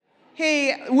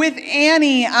Hey, with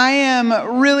Annie, I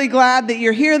am really glad that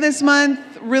you're here this month,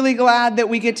 really glad that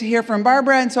we get to hear from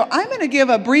Barbara. And so I'm going to give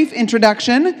a brief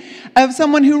introduction of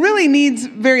someone who really needs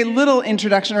very little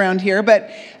introduction around here.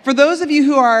 But for those of you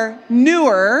who are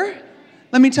newer,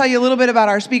 let me tell you a little bit about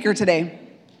our speaker today.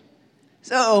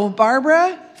 So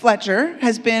Barbara Fletcher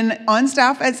has been on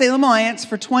staff at Salem Alliance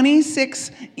for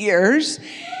 26 years.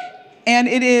 And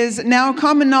it is now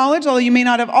common knowledge, although you may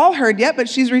not have all heard yet, but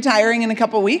she's retiring in a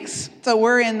couple weeks. So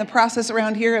we're in the process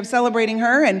around here of celebrating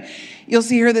her, and you'll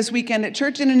see her this weekend at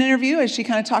church in an interview as she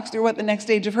kind of talks through what the next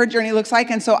stage of her journey looks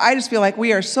like. And so I just feel like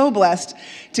we are so blessed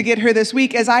to get her this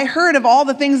week. As I heard of all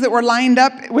the things that were lined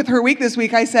up with her week this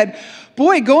week, I said,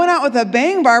 boy, going out with a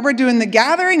bang, Barbara, doing the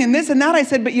gathering and this and that. I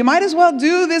said, but you might as well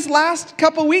do this last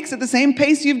couple weeks at the same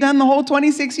pace you've done the whole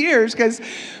 26 years, because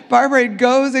Barbara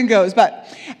goes and goes. But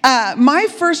my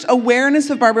first awareness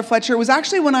of Barbara Fletcher was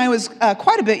actually when I was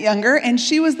quite a bit younger, and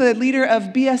she was the leader of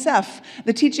BSF,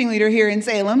 the teaching leader here in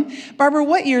Salem. Barbara,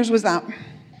 what years was that?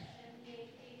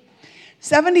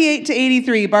 78 to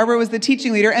 83, Barbara was the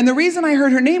teaching leader. And the reason I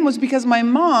heard her name was because my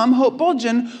mom, Hope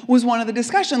Bulgen, was one of the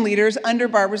discussion leaders under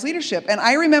Barbara's leadership. And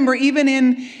I remember even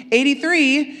in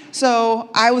 83,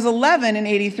 so I was 11 in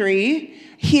 83,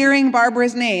 hearing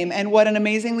Barbara's name and what an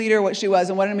amazing leader what she was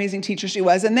and what an amazing teacher she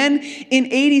was. And then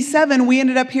in 87, we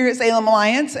ended up here at Salem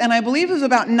Alliance, and I believe it was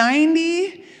about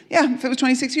 90, if it was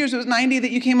 26 years, it was 90 that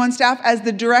you came on staff as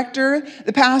the director,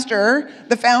 the pastor,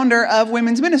 the founder of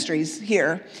women's ministries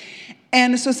here.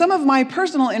 And so some of my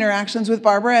personal interactions with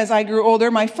Barbara as I grew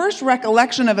older, my first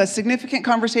recollection of a significant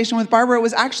conversation with Barbara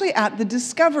was actually at the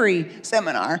Discovery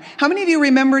Seminar. How many of you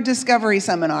remember Discovery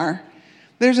Seminar?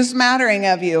 There's a smattering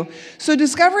of you. So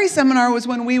Discovery Seminar was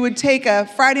when we would take a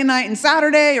Friday night and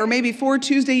Saturday, or maybe 4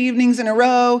 Tuesday evenings in a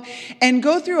row, and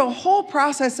go through a whole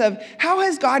process of how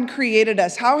has God created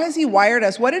us? How has He wired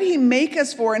us? What did He make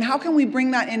us for? And how can we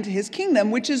bring that into His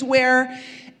kingdom? Which is where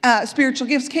spiritual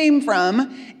gifts came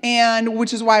from, and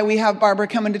which is why we have Barbara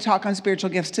coming to talk on spiritual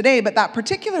gifts today. But that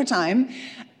particular time,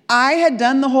 I had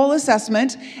done the whole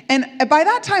assessment, and by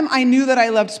that time, I knew that I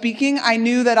loved speaking. I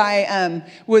knew that I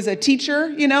was a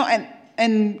teacher,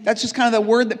 and that's just kind of the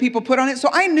word that people put on it. So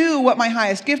I knew what my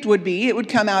highest gift would be. It would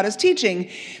come out as teaching.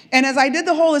 And as I did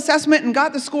the whole assessment and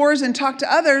got the scores and talked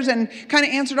to others and kind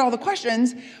of answered all the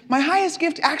questions, my highest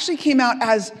gift actually came out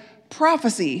as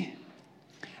prophecy.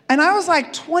 And I was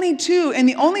like 22, and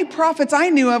the only prophets I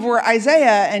knew of were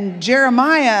Isaiah and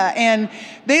Jeremiah, and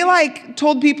they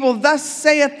told people, thus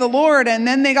saith the Lord, and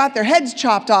then they got their heads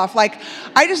chopped off. I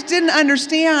just didn't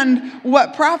understand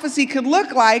what prophecy could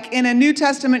look like in a New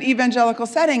Testament evangelical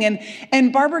setting.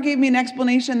 And Barbara gave me an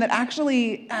explanation that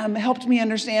actually helped me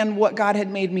understand what God had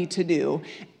made me to do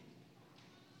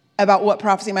about what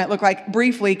prophecy might look like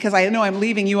briefly, because I know I'm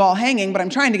leaving you all hanging, but I'm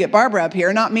trying to get Barbara up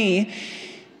here, not me.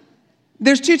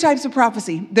 There's 2 types of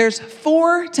prophecy. There's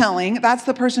foretelling. That's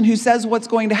the person who says what's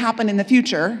going to happen in the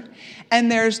future. And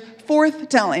there's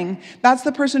forthtelling. That's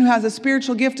the person who has a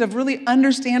spiritual gift of really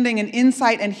understanding and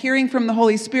insight and hearing from the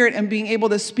Holy Spirit and being able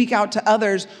to speak out to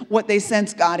others what they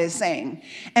sense God is saying.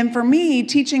 And for me,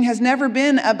 teaching has never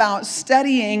been about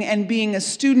studying and being a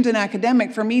student and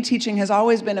academic. For me, teaching has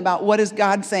always been about what is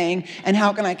God saying and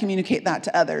how can I communicate that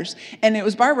to others. And it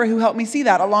was Barbara who helped me see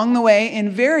that along the way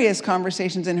in various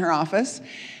conversations in her office.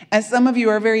 As some of you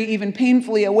are very even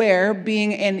painfully aware,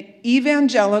 being an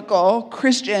evangelical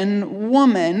Christian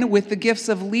woman with the gifts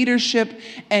of leadership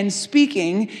and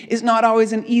speaking is not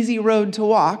always an easy road to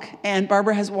walk, and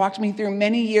Barbara has walked me through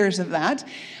many years of that.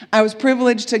 I was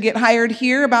privileged to get hired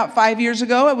here about 5 years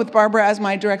ago with Barbara as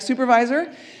my direct supervisor.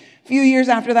 A few years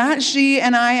after that, she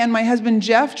and I and my husband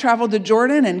Jeff traveled to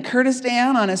Jordan and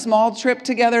Kurdistan on a small trip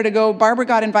together to go. Barbara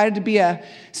got invited to be a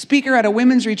speaker at a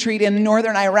women's retreat in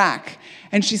northern Iraq.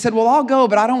 And she said, well, I'll go,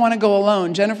 but I don't want to go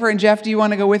alone. Jennifer and Jeff, do you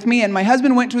want to go with me? And my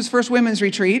husband went to his first women's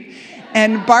retreat,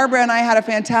 and Barbara and I had a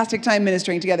fantastic time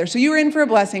ministering together. So you were in for a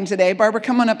blessing today. Barbara,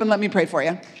 come on up and let me pray for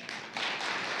you.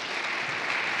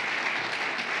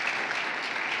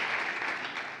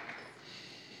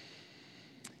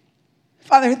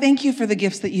 Father, thank you for the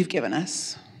gifts that you've given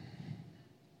us.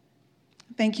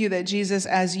 Thank you that Jesus,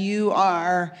 as you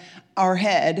are our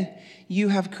head, you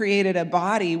have created a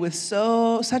body with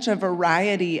such a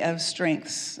variety of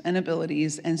strengths and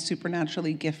abilities and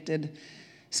supernaturally gifted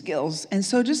skills. And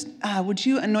so just would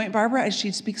you anoint Barbara as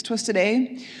she speaks to us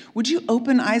today? Would you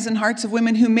open eyes and hearts of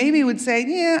women who maybe would say,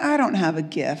 yeah, I don't have a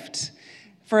gift,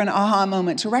 for an aha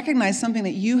moment, to recognize something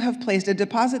that you have placed, a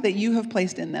deposit that you have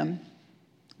placed in them.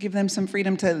 Give them some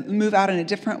freedom to move out in a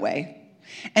different way.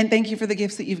 And thank you for the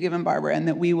gifts that you've given Barbara and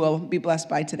that we will be blessed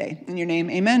by today. In your name,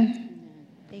 amen.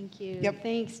 Thank Thank you. Yep.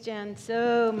 Thanks, Jen,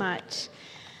 so much.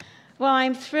 Well,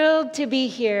 I'm thrilled to be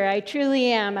here. I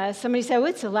truly am. Somebody said,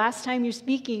 what's the last time you're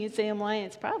speaking at Salem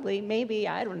Alliance? Probably, maybe,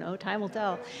 I don't know. Time will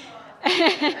tell.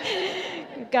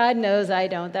 God knows I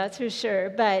don't, that's for sure.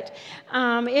 But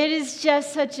it is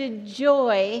just such a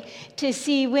joy to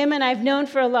see women I've known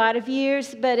for a lot of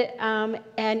years, but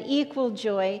an equal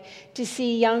joy to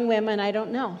see young women I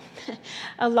don't know.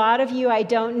 A lot of you I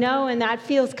don't know, and that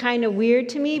feels kind of weird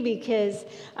to me because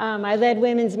I led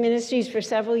women's ministries for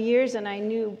several years, and I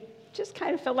just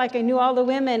kind of felt like I knew all the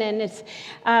women, and it's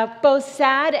both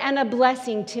sad and a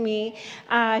blessing to me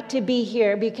to be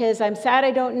here, because I'm sad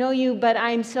I don't know you, but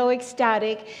I'm so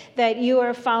ecstatic that you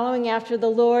are following after the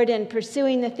Lord and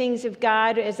pursuing the things of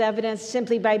God, as evidenced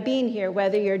simply by being here,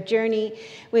 whether your journey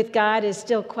with God is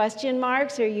still question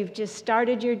marks, or you've just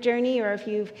started your journey, or if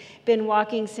you've been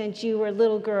walking since you were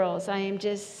little girls. I am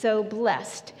just so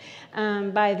blessed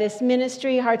by this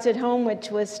ministry, Hearts at Home, which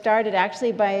was started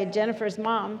actually by Jennifer's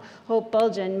mom, Hope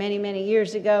Bulgen, many, many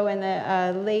years ago in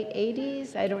the late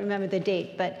 80s. I don't remember the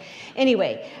date, but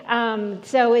anyway.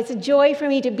 So it's a joy for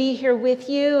me to be here with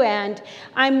you, and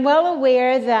I'm well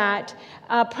aware that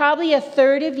probably a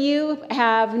third of you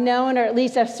have known, or at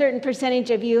least a certain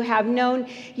percentage of you have known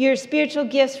your spiritual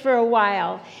gifts for a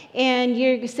while. And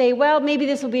you say, well, maybe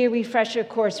this will be a refresher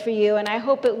course for you, and I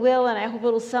hope it will, and I hope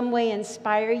it will some way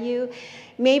inspire you.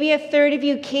 Maybe a third of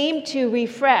you came to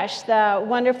refresh the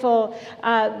wonderful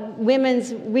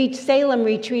women's Salem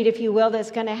retreat, if you will,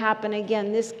 that's going to happen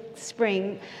again this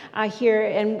spring here.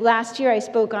 And last year I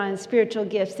spoke on spiritual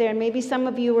gifts there. And maybe some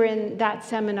of you were in that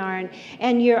seminar,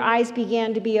 and your eyes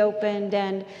began to be opened.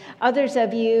 And others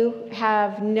of you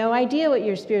have no idea what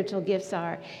your spiritual gifts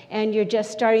are, and you're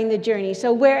just starting the journey.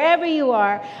 So wherever you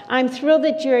are, I'm thrilled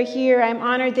that you're here. I'm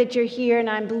honored that you're here, and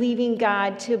I'm believing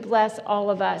God to bless all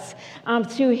of us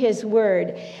through His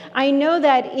Word. I know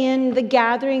that in the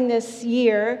gathering this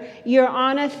year, you're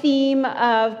on a theme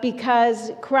of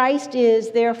because Christ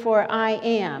is, therefore I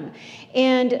am.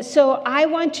 And so I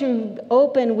want to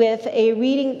open with a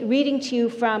reading to you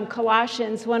from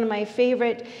Colossians, one of my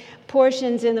favorite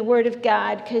portions in the Word of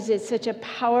God, because it's such a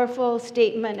powerful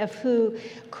statement of who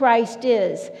Christ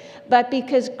is. But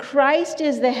because Christ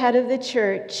is the head of the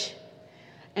church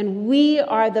and we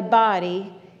are the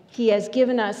body, He has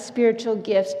given us spiritual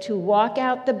gifts to walk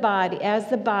out the body, as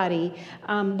the body,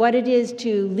 what it is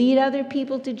to lead other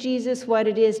people to Jesus, what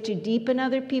it is to deepen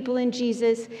other people in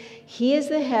Jesus. He is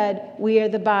the head, we are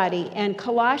the body. And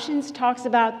Colossians talks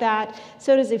about that.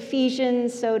 So does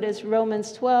Ephesians, so does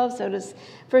Romans 12, so does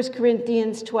 1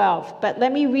 Corinthians 12. But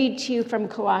let me read to you from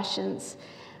Colossians,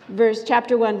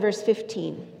 chapter 1, verse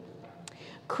 15.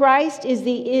 Christ is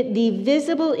the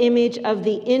visible image of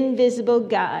the invisible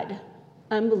God.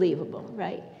 Unbelievable,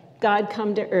 right? God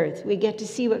come to earth. We get to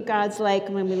see what God's like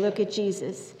when we look at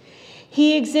Jesus.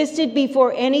 He existed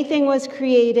before anything was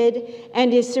created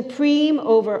and is supreme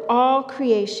over all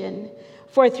creation.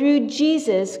 For through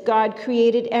Jesus, God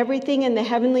created everything in the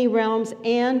heavenly realms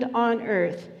and on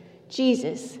earth.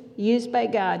 Jesus, used by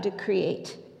God to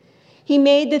create. He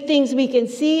made the things we can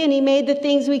see, and He made the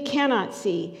things we cannot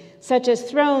see, such as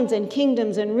thrones and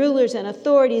kingdoms and rulers and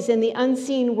authorities in the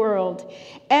unseen world.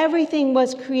 Everything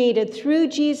was created through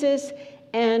Jesus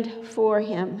and for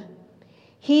Him.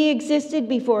 He existed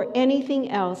before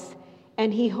anything else,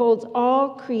 and He holds all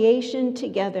creation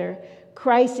together.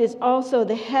 Christ is also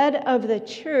the head of the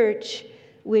church,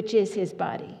 which is His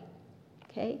body.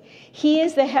 Okay? He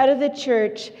is the head of the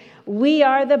church. We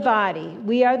are the body.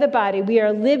 We are the body. We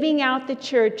are living out the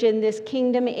church in this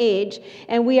kingdom age,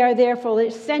 and we are therefore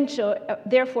essential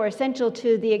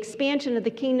to the expansion of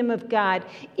the kingdom of God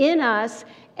in us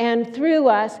and through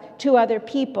us to other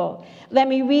people. Let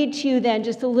me read to you then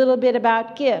just a little bit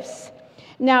about gifts.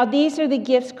 Now, these are the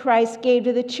gifts Christ gave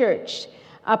to the church: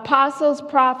 apostles,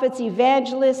 prophets,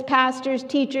 evangelists, pastors,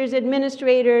 teachers,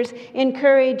 administrators,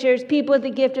 encouragers, people with the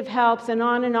gift of helps, and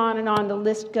on and on and on the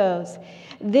list goes.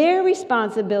 Their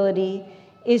responsibility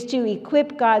is to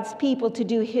equip God's people to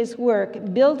do His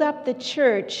work, build up the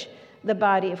church, the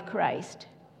body of Christ.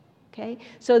 Okay?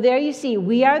 So there you see,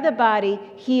 we are the body,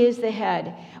 He is the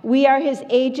head. We are His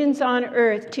agents on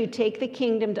earth to take the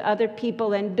kingdom to other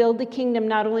people and build the kingdom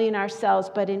not only in ourselves,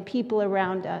 but in people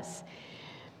around us.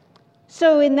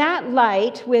 So in that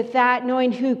light, with that,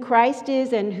 knowing who Christ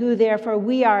is and who therefore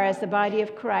we are as the body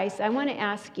of Christ, I want to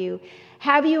ask you,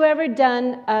 have you ever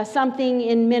done something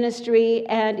in ministry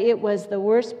and it was the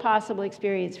worst possible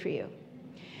experience for you?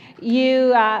 You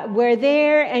were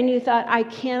there and you thought, I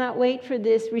cannot wait for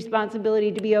this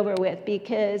responsibility to be over with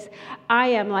because I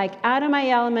am like out of my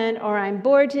element, or I'm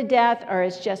bored to death, or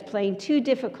it's just plain too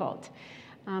difficult.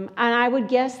 And I would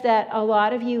guess that a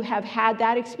lot of you have had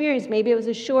that experience. Maybe it was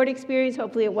a short experience.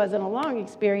 Hopefully it wasn't a long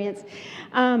experience.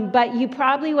 But you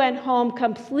probably went home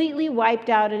completely wiped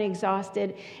out and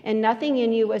exhausted, and nothing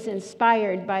in you was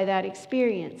inspired by that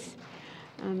experience.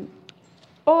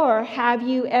 Or have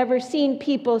you ever seen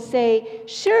people say,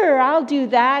 sure, I'll do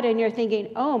that, and you're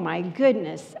thinking, oh my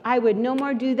goodness, I would no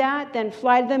more do that than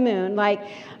fly to the moon. Like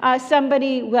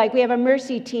we have a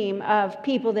mercy team of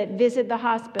people that visit the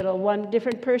hospital, one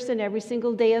different person every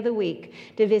single day of the week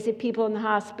to visit people in the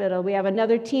hospital. We have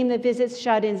another team that visits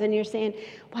shut-ins, and you're saying,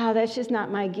 wow, that's just not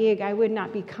my gig. I would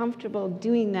not be comfortable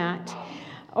doing that.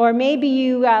 Or maybe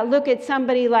you look at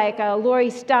somebody like Lori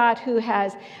Stott, who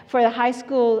has, for the high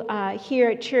school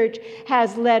here at church,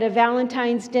 has led a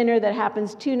Valentine's dinner that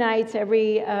happens 2 nights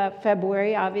every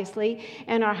February, obviously,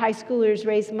 and our high schoolers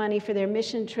raise money for their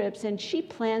mission trips, and she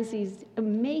plans these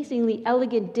amazingly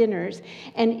elegant dinners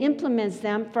and implements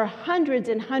them for hundreds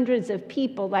and hundreds of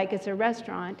people like it's a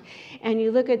restaurant. And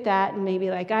you look at that, and maybe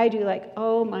like I do, like,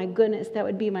 oh my goodness, that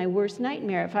would be my worst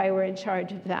nightmare if I were in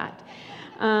charge of that.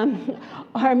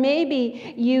 Or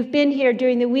maybe you've been here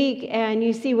during the week and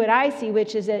you see what I see,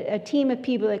 which is a team of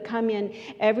people that come in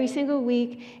every single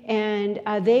week, and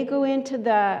they go into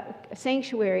the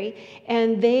sanctuary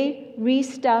and they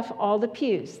restuff all the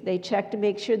pews. They check to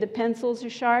make sure the pencils are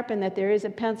sharp and that there is a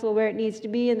pencil where it needs to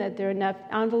be and that there are enough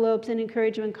envelopes and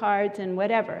encouragement cards and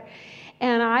whatever.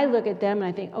 And I look at them and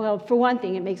I think, well, for one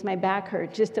thing, it makes my back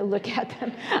hurt just to look at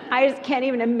them. I just can't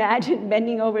even imagine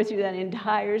bending over through that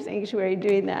entire sanctuary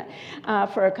doing that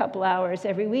for a couple hours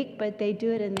every week, but they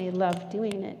do it and they love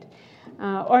doing it.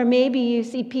 Or maybe you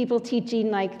see people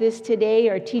teaching like this today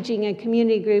or teaching in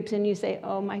community groups and you say,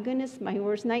 oh my goodness, my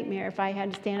worst nightmare if I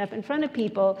had to stand up in front of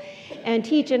people and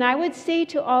teach. And I would say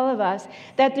to all of us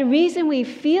that the reason we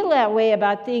feel that way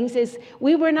about things is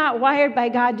we were not wired by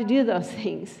God to do those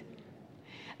things.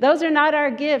 Those are not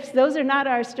our gifts. Those are not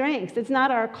our strengths. It's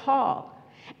not our call.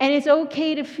 And it's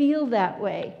okay to feel that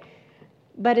way.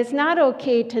 But it's not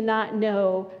okay to not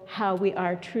know how we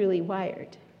are truly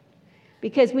wired.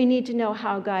 Because we need to know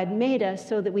how God made us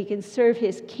so that we can serve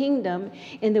His kingdom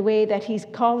in the way that He's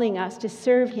calling us to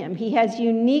serve Him. He has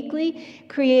uniquely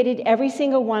created every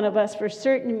single one of us for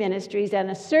certain ministries,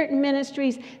 and certain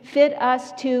ministries fit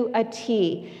us to a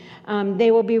T.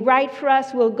 They will be right for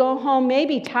us. We'll go home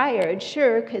maybe tired,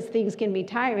 sure, because things can be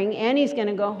tiring. Annie's going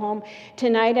to go home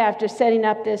tonight after setting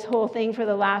up this whole thing for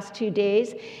the last 2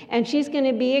 days, and she's going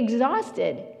to be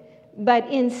exhausted. But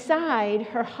inside,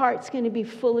 her heart's going to be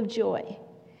full of joy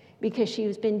because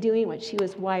she's been doing what she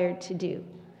was wired to do.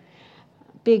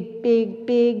 Big, big,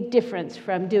 big difference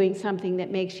from doing something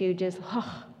that makes you just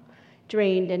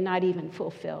drained and not even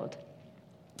fulfilled.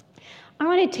 I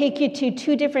want to take you to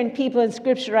 2 different people in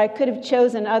Scripture. I could have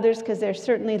chosen others because there's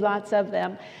certainly lots of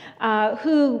them,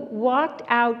 who walked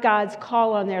out God's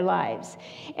call on their lives.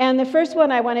 And the first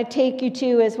one I want to take you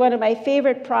to is one of my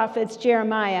favorite prophets,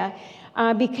 Jeremiah,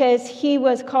 because he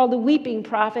was called the weeping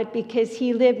prophet because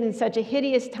he lived in such a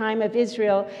hideous time of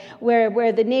Israel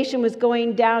where the nation was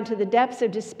going down to the depths of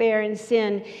despair and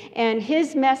sin. And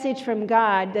his message from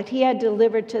God that he had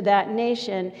delivered to that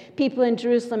nation, people in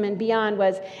Jerusalem and beyond,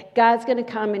 was God's going to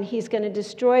come and He's going to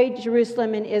destroy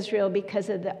Jerusalem and Israel because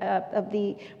of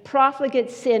the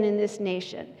profligate sin in this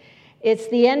nation. It's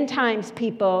the end times,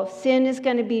 people. Sin is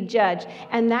going to be judged.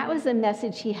 And that was the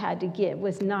message he had to give. It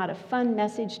was not a fun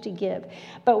message to give.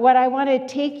 But what I want to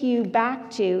take you back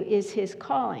to is his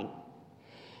calling.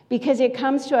 Because it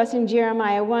comes to us in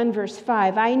Jeremiah 1, verse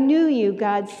 5. I knew you,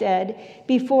 God said,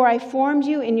 before I formed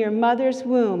you in your mother's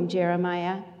womb,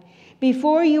 Jeremiah.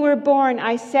 Before you were born,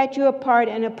 I set you apart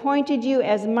and appointed you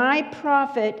as my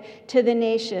prophet to the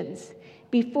nations.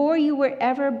 Before you were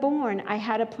ever born, I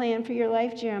had a plan for your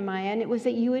life, Jeremiah, and it was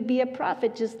that you would be a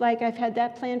prophet, just like I've had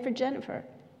that plan for Jennifer,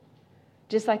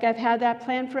 just like I've had that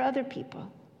plan for other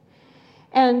people.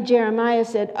 And Jeremiah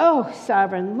said, oh,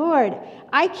 sovereign Lord,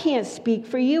 I can't speak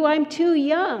for you. I'm too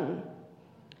young.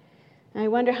 And I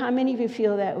wonder how many of you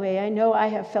feel that way. I know I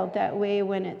have felt that way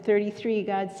when at 33,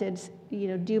 God said,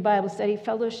 do Bible study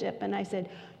fellowship. And I said,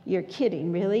 you're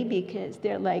kidding, really? Because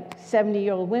they're like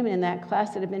 70-year-old women in that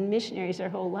class that have been missionaries their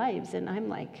whole lives. And I'm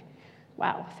like,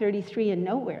 wow, 33 and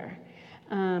nowhere.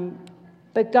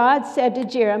 But God said to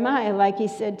Jeremiah, like he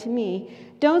said to me,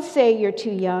 don't say you're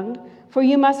too young, for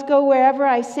you must go wherever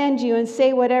I send you and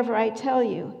say whatever I tell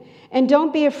you. And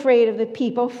don't be afraid of the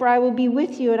people, for I will be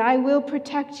with you and I will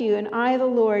protect you, and I, the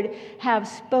Lord, have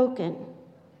spoken.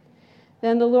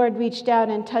 Then the Lord reached out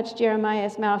and touched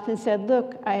Jeremiah's mouth and said,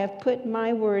 look, I have put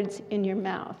my words in your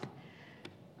mouth.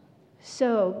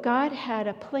 So God had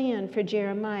a plan for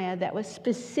Jeremiah that was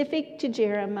specific to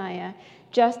Jeremiah,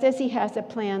 just as he has a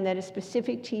plan that is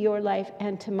specific to your life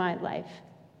and to my life.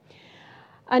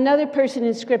 Another person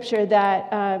in Scripture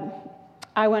that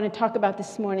I want to talk about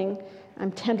this morning,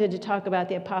 I'm tempted to talk about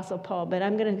the Apostle Paul, but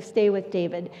I'm going to stay with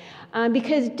David,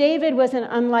 because David was an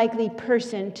unlikely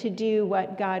person to do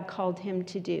what God called him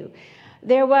to do.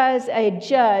 There was a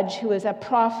judge who was a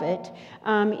prophet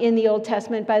in the Old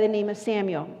Testament by the name of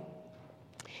Samuel.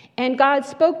 And God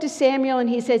spoke to Samuel, and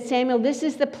he said, Samuel, this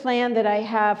is the plan that I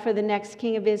have for the next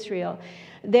king of Israel.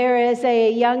 There is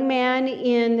a young man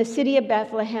in the city of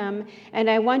Bethlehem, and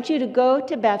I want you to go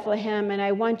to Bethlehem, and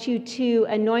I want you to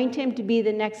anoint him to be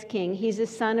the next king. He's the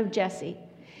son of Jesse.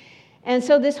 And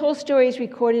so this whole story is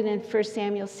recorded in 1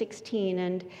 Samuel 16.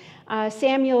 And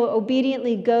Samuel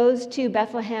obediently goes to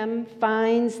Bethlehem,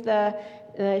 finds the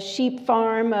sheep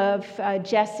farm of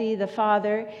Jesse, the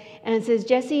father, and says,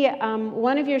 Jesse,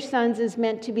 one of your sons is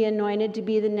meant to be anointed to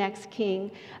be the next king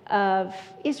of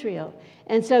Israel.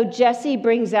 And so Jesse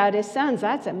brings out his sons.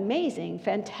 That's amazing,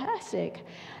 fantastic.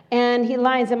 And he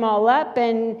lines them all up,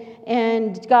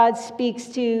 and God speaks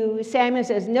to Samuel and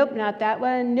says, nope, not that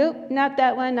one, nope, not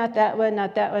that one, not that one,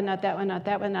 not that one, not that one, not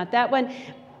that one, not that one.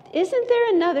 Isn't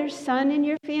there another son in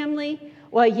your family?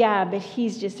 Well, yeah, but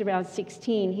he's just around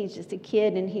 16. He's just a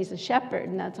kid, and he's a shepherd,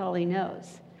 and that's all he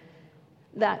knows.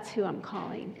 That's who I'm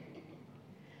calling.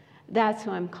 That's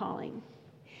who I'm calling.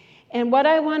 And what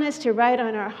I want us to write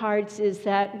on our hearts is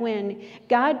that when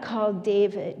God called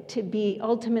David to be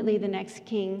ultimately the next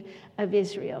king of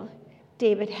Israel,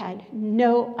 David had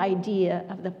no idea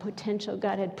of the potential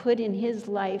God had put in his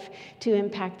life to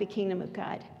impact the kingdom of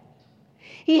God.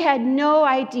 He had no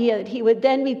idea that he would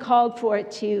then be called for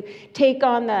it to take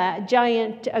on the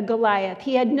giant Goliath.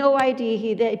 He had no idea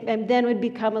he then would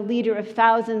become a leader of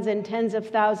thousands and tens of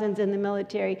thousands in the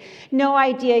military. No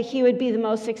idea he would be the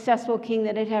most successful king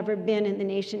that had ever been in the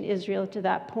nation Israel to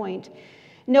that point.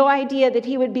 No idea that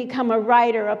he would become a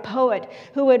writer, a poet,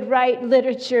 who would write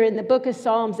literature in the book of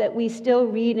Psalms that we still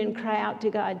read and cry out to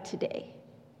God today.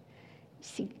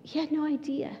 See, he had no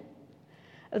idea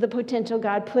of the potential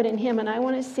God put in him. And I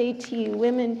want to say to you,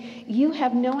 women, you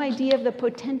have no idea of the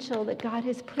potential that God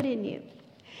has put in you.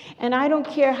 And I don't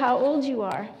care how old you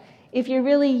are. If you're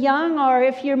really young, or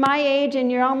if you're my age and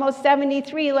you're almost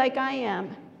 73 like I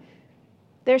am,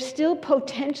 there's still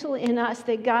potential in us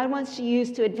that God wants to use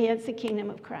to advance the kingdom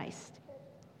of Christ.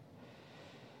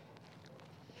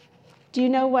 Do you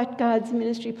know what God's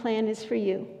ministry plan is for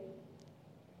you?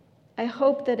 I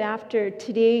hope that after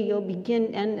today you'll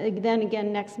begin, and then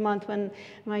again next month when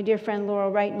my dear friend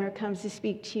Laurel Reitmer comes to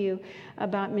speak to you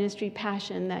about ministry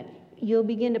passion, that you'll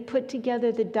begin to put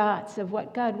together the dots of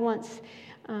what God wants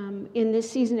in this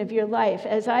season of your life.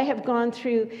 As I have gone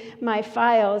through my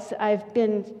files, I've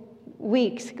been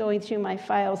weeks going through my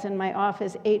files in my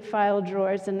office, 8 file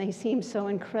drawers, and they seem so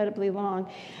incredibly long,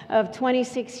 of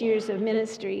 26 years of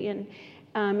ministry. And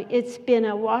it's been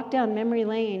a walk down memory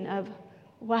lane of,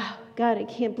 wow, God, I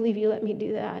can't believe you let me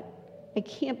do that. I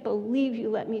can't believe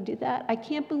you let me do that. I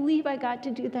can't believe I got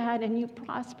to do that and you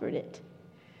prospered it.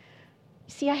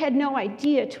 See, I had no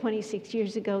idea 26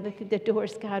 years ago that the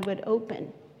doors God would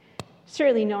open.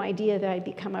 Certainly no idea that I'd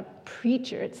become a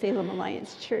preacher at Salem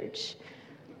Alliance Church.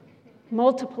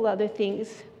 Multiple other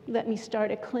things. Let me start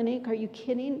a clinic. Are you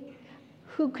kidding?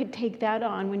 Who could take that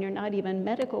on when you're not even a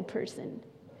medical person?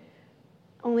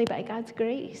 Only by God's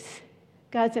grace.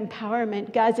 God's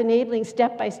empowerment, God's enabling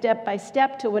step by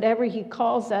step to whatever he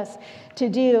calls us to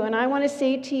do. And I want to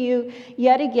say to you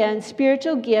yet again,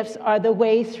 spiritual gifts are the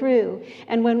way through.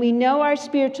 And when we know our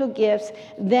spiritual gifts,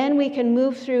 then we can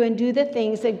move through and do the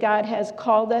things that God has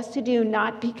called us to do,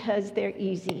 not because they're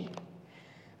easy,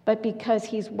 but because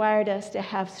he's wired us to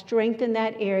have strength in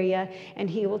that area, and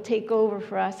he will take over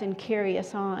for us and carry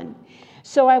us on.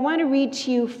 So I want to read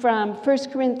to you from 1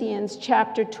 Corinthians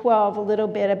chapter 12 a little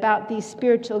bit about these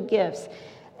spiritual gifts.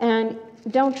 And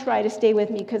don't try to stay with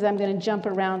me because I'm going to jump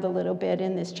around a little bit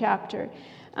in this chapter.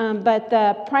 But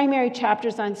the primary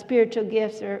chapters on spiritual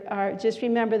gifts are just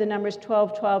remember the numbers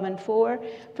 12, 12, and 4.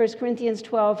 1 Corinthians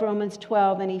 12, Romans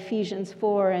 12, and Ephesians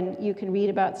 4. And you can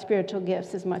read about spiritual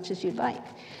gifts as much as you'd like.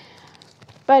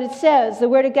 But it says, the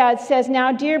Word of God says,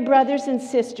 now, dear brothers and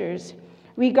sisters,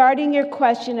 regarding your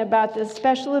question about the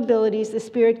special abilities the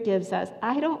Spirit gives us,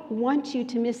 I don't want you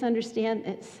to misunderstand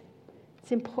this.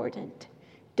 It's important.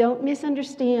 Don't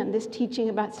misunderstand this teaching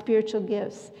about spiritual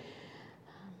gifts.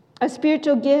 A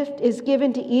spiritual gift is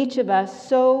given to each of us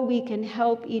so we can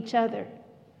help each other.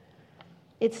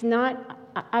 It's not,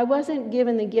 I wasn't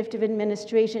given the gift of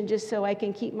administration just so I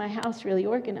can keep my house really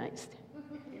organized.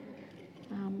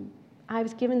 I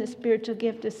was given the spiritual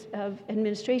gift of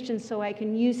administration so I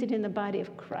can use it in the body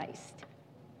of Christ.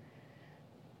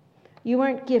 You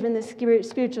weren't given the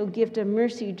spiritual gift of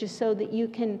mercy just so that you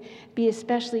can be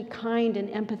especially kind and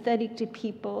empathetic to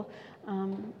people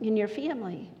in your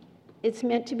family. It's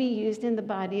meant to be used in the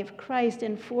body of Christ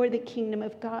and for the kingdom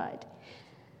of God.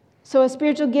 So a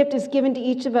spiritual gift is given to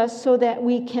each of us so that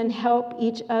we can help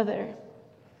each other.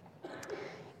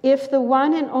 If the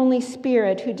one and only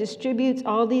Spirit who distributes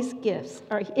all these gifts,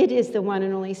 or it is the one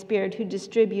and only Spirit who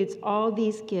distributes all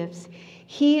these gifts,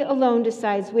 he alone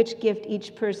decides which gift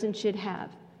each person should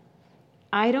have.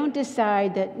 I don't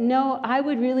decide that, no, I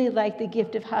would really like the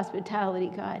gift of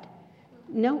hospitality, God.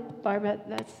 No, Barbara,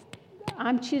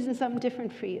 I'm choosing something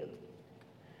different for you.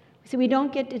 So we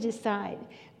don't get to decide.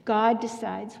 God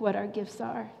decides what our gifts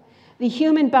are. The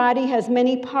human body has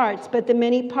many parts, but the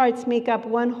many parts make up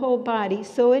one whole body.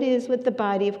 So it is with the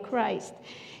body of Christ.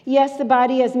 Yes, the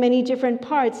body has many different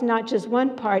parts, not just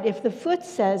one part. If the foot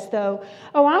says, though,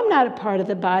 oh, I'm not a part of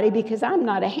the body because I'm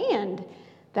not a hand,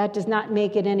 that does not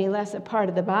make it any less a part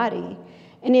of the body.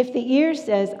 And if the ear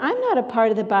says, I'm not a part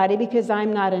of the body because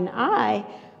I'm not an eye,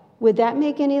 would that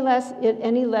make it any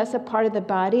less a part of the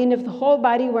body? And if the whole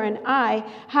body were an eye,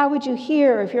 how would you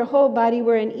hear? If your whole body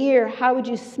were an ear, how would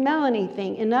you smell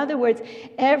anything? In other words,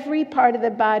 every part of the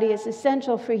body is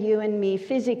essential for you and me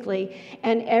physically,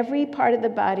 and every part of the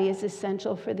body is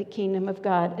essential for the kingdom of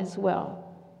God as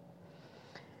well.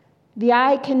 The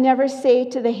eye can never say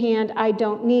to the hand, I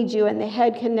don't need you, and the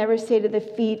head can never say to the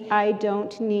feet, I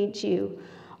don't need you.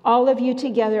 All of you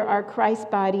together are Christ's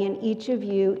body, and each of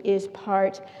you is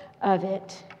part of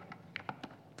it.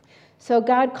 So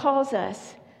God calls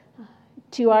us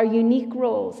to our unique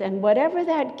roles, and whatever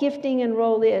that gifting and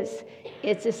role is,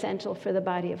 it's essential for the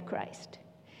body of Christ.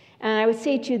 And I would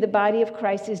say to you, the body of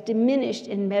Christ is diminished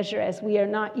in measure as we are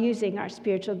not using our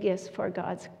spiritual gifts for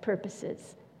God's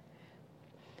purposes.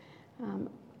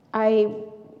 I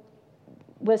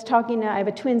have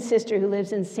a twin sister who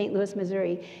lives in St. Louis,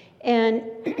 Missouri, and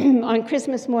on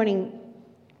Christmas morning,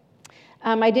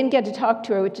 I didn't get to talk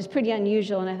to her, which is pretty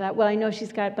unusual, and I thought, well, I know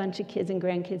she's got a bunch of kids and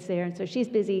grandkids there, and so she's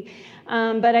busy.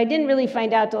 But I didn't really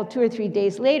find out till 2 or 3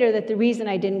 days later that the reason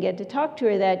I didn't get to talk to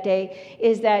her that day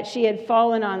is that she had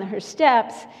fallen on her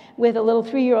steps with a little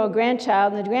 3-year-old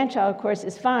grandchild, and the grandchild, of course,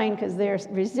 is fine because they're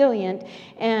resilient,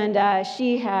 and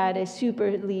she had a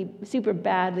super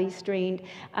badly strained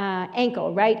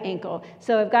right ankle.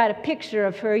 So I've got a picture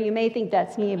of her. You may think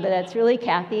that's me, but that's really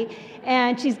Kathy.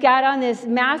 And she's got on this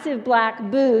massive black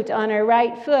boot on her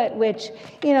right foot, which,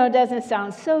 doesn't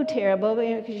sound so terrible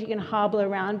because she can hobble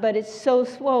around, but it's so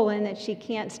swollen that she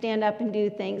can't stand up and do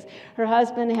things. Her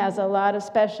husband has a lot of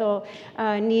special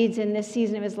needs in this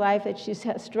season of his life that she's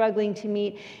struggling to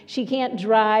meet. She can't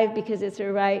drive because it's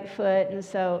her right foot, and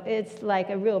so it's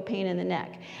like a real pain in the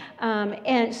neck.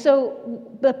 And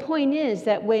so the point is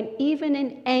that when even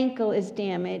an ankle is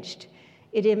damaged,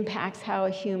 it impacts how a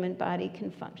human body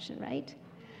can function, right?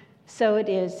 So it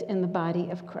is in the body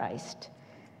of Christ.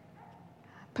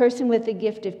 A person with the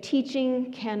gift of teaching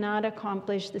cannot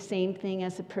accomplish the same thing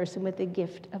as a person with the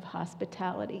gift of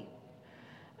hospitality.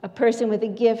 A person with a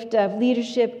gift of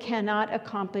leadership cannot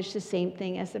accomplish the same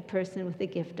thing as a person with the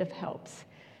gift of helps.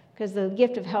 Because the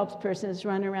gift of helps person is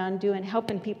running around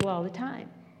helping people all the time.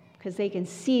 Because they can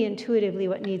see intuitively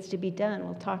what needs to be done.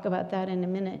 We'll talk about that in a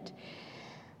minute.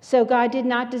 So God did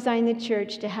not design the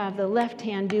church to have the left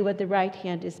hand do what the right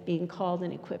hand is being called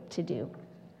and equipped to do.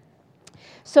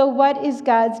 So what is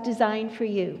God's design for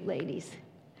you, ladies?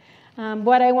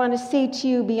 What I want to say to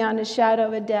you beyond a shadow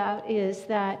of a doubt is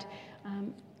that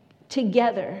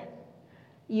together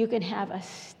you can have a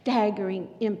staggering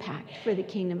impact for the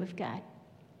kingdom of God.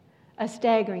 A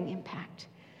staggering impact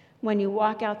when you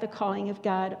walk out the calling of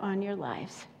God on your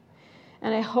lives.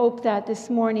 And I hope that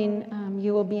this morning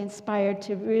you will be inspired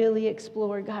to really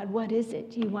explore, God, what is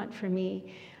it you want for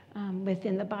me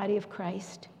within the body of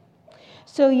Christ?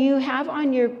 So you have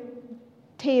on your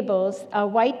tables a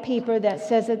white paper that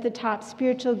says at the top,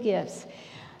 spiritual gifts.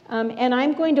 And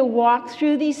I'm going to walk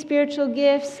through these spiritual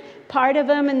gifts, part of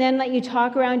them, and then let you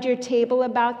talk around your table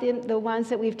about the ones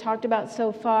that we've talked about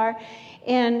so far.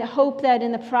 And hope that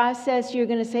in the process you're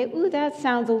going to say, ooh, that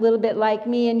sounds a little bit like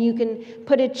me, and you can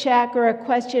put a check or a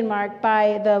question mark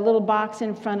by the little box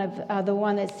in front of the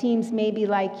one that seems maybe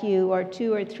like you, or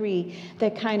 2 or 3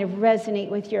 that kind of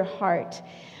resonate with your heart.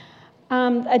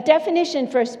 A definition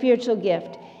for a spiritual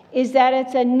gift is that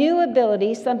it's a new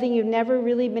ability, something you've never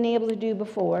really been able to do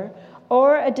before,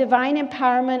 or a divine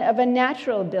empowerment of a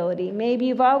natural ability. Maybe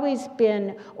you've always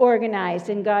been organized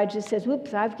and God just says,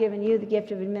 whoops, I've given you the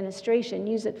gift of administration.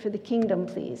 Use it for the kingdom,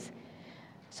 please.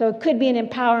 So it could be an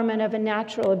empowerment of a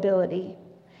natural ability.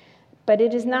 But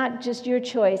it is not just your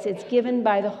choice. It's given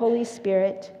by the Holy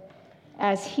Spirit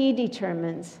as He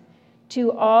determines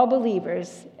to all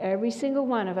believers. Every single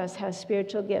one of us has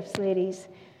spiritual gifts, ladies,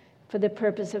 for the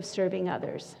purpose of serving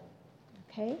others.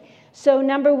 Okay? So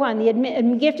number one,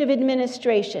 the gift of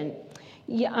administration.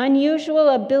 Unusual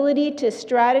ability to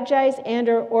strategize and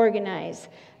or organize.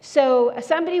 So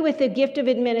somebody with the gift of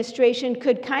administration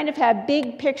could kind of have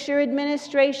big picture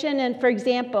administration. And for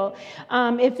example,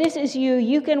 if this is you,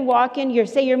 you can walk in,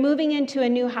 say you're moving into a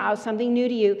new house, something new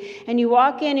to you, and you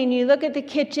walk in and you look at the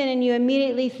kitchen and you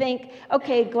immediately think,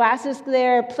 okay, glasses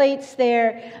there, plates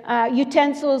there,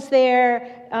 utensils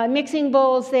there, mixing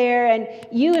bowls there, and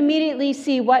you immediately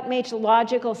see what makes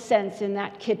logical sense in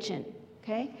that kitchen,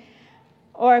 okay?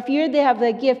 Or if you have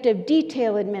the gift of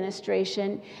detail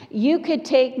administration, you could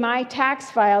take my tax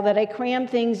file that I cram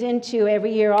things into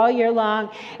every year, all year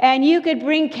long, and you could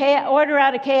bring order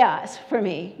out of chaos for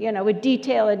me, with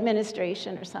detail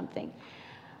administration or something,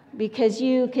 because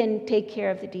you can take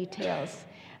care of the details.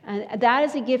 And that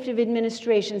is a gift of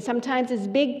administration. Sometimes it's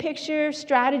big picture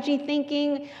strategy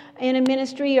thinking in a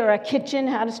ministry or a kitchen,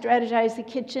 how to strategize the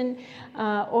kitchen,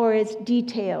 or it's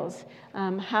details,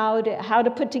 how to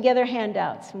put together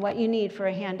handouts and what you need for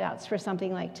handouts for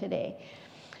something like today.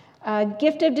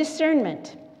 Gift of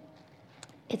discernment.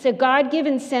 It's a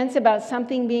God-given sense about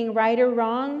something being right or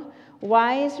wrong,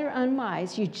 wise or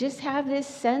unwise. You just have this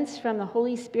sense from the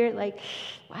Holy Spirit, like,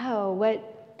 wow, what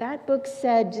that book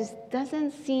said just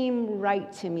doesn't seem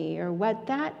right to me, or what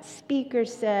that speaker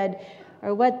said,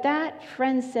 or what that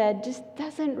friend said just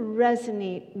doesn't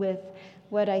resonate with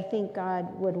what I think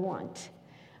God would want.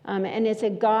 And it's a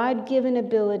God-given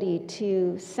ability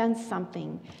to sense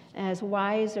something as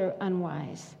wise or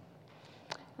unwise.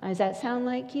 Does that sound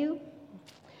like you?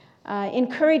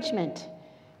 Encouragement.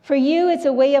 For you, it's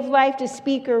a way of life to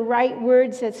speak or write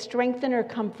words that strengthen or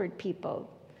comfort people.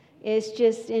 It's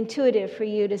just intuitive for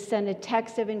you to send a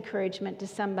text of encouragement to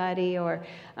somebody, or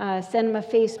send them a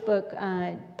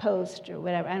Facebook post or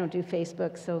whatever. I don't do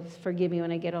Facebook, so forgive me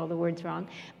when I get all the words wrong.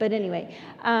 But anyway,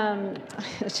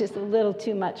 it's just a little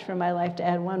too much for my life to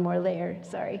add one more layer,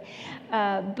 sorry.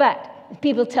 But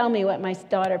people tell me what my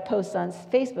daughter posts on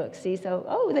Facebook. See,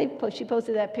 so, she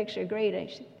posted that picture,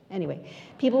 great. Anyway,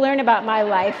 people learn about my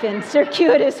life in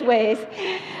circuitous ways.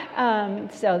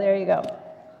 So there you go.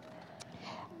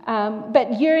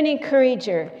 But you're an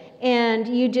encourager, and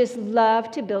you just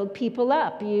love to build people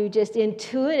up. You just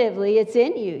intuitively, it's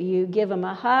in you. You give them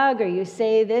a hug, or you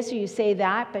say this, or you say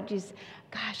that, but just,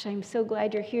 gosh, I'm so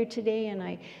glad you're here today, and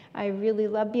I really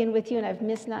love being with you, and I've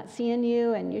missed not seeing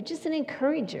you, and you're just an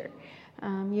encourager.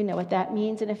 You know what that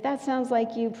means, and if that sounds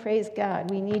like you, praise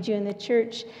God. We need you in the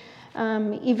church.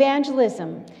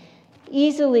 Evangelism.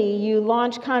 Easily, you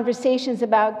launch conversations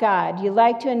about God. You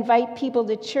like to invite people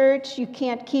to church. You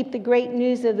can't keep the great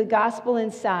news of the gospel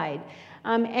inside.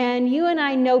 And you and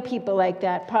I know people like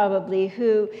that, probably,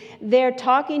 who they're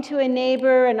talking to a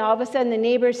neighbor, and all of a sudden the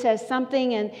neighbor says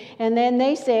something, and then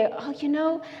they say,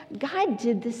 oh, God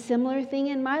did this similar thing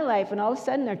in my life. And all of a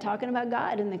sudden they're talking about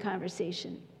God in the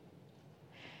conversation.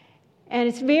 And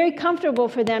it's very comfortable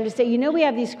for them to say, we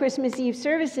have these Christmas Eve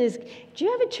services. Do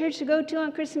you have a church to go to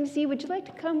on Christmas Eve? Would you like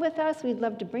to come with us? We'd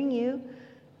love to bring you.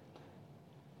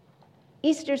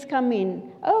 Easter's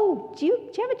coming. Oh, do you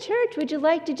have a church? Would you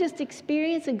like to just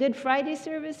experience a Good Friday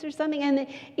service or something? And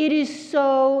it is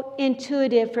so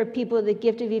intuitive for people with the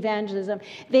gift of evangelism.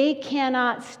 They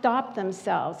cannot stop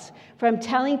themselves from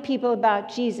telling people about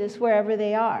Jesus wherever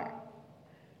they are.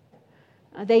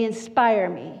 They inspire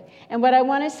me. And what I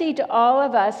want to say to all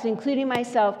of us, including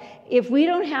myself, if we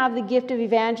don't have the gift of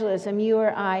evangelism, you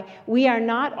or I, we are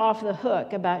not off the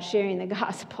hook about sharing the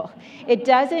gospel. It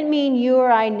doesn't mean you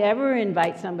or I never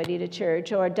invite somebody to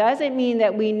church, or it doesn't mean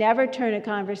that we never turn a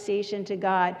conversation to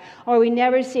God, or we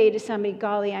never say to somebody,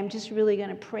 golly, I'm just really going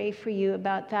to pray for you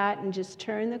about that, and just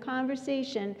turn the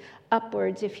conversation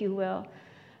upwards, if you will.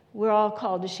 We're all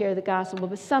called to share the gospel,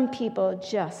 but some people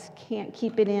just can't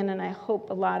keep it in, and I hope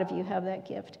a lot of you have that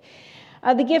gift.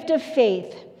 The gift of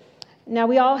faith. Now,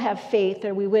 we all have faith,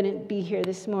 or we wouldn't be here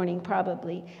this morning,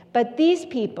 probably. But these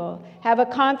people have a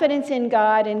confidence in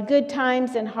God in good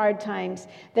times and hard times.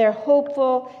 They're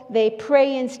hopeful. They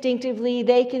pray instinctively.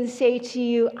 They can say to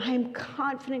you, I'm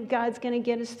confident God's going to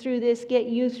get us through this, get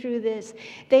you through this.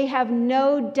 They have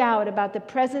no doubt about the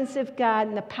presence of God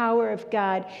and the power of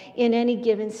God in any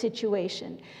given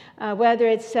situation. Whether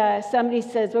it's somebody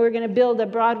says, well, we're going to build a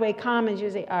Broadway Commons, you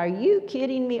say, are you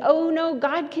kidding me? Oh, no,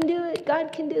 God can do it.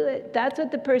 God can do it. That's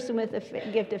what the person with the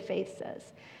gift of faith says.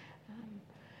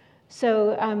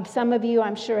 So some of you,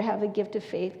 I'm sure, have a gift of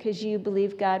faith because you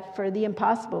believe God for the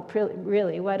impossible,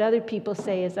 really. What other people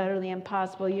say is utterly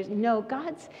impossible. No,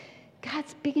 God's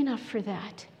big enough for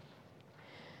that.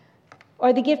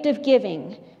 Or the gift of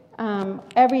giving.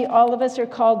 All of us are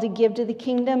called to give to the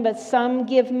kingdom, but some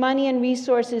give money and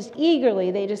resources eagerly.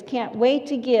 They just can't wait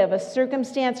to give. A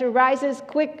circumstance arises,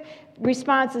 quick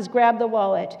responses grab the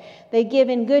wallet. They give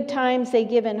in good times, they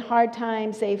give in hard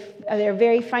times. They're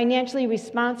very financially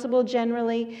responsible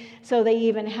generally, so they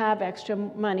even have extra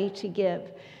money to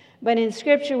give. But in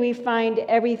Scripture, we find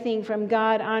everything from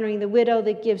God honoring the widow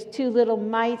that gives 2 little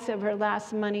mites of her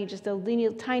last money, just a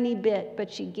little tiny bit,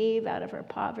 but she gave out of her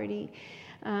poverty.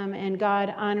 And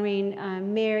God honoring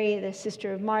Mary, the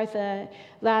sister of Martha,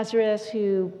 Lazarus,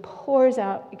 who pours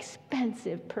out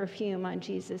expensive perfume on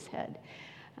Jesus' head.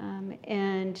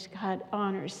 And God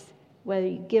honors whether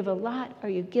you give a lot or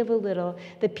you give a little.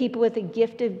 The people with the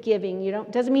gift of giving,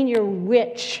 doesn't mean you're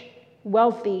rich,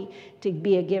 wealthy to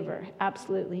be a giver.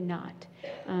 Absolutely not.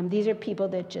 These are people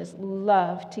that just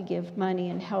love to give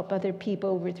money and help other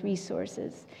people with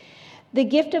resources. The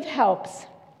gift of helps.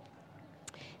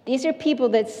 These are people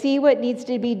that see what needs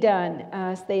to be done.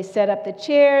 They set up the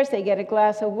chairs, they get a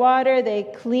glass of water, they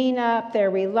clean up,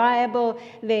 they're reliable,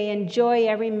 they enjoy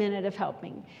every minute of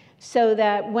helping. So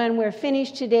that when we're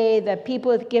finished today, the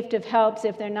people with gift of helps,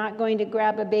 if they're not going to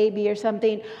grab a baby or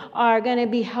something, are going to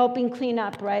be helping clean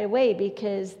up right away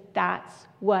because that's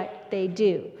what they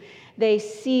do. They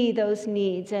see those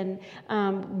needs, and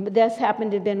this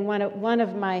happened to have been one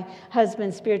of my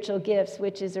husband's spiritual gifts,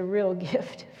 which is a real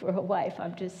gift for a wife,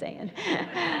 I'm just saying.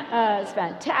 It's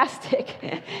fantastic.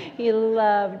 He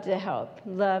loved to help,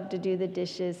 loved to do the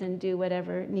dishes and do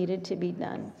whatever needed to be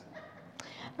done.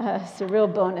 It's a real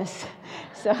bonus.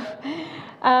 So,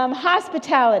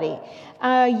 hospitality.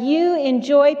 You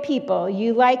enjoy people.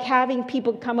 You like having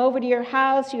people come over to your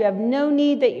house. You have no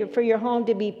need for your home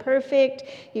to be perfect.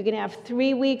 You can have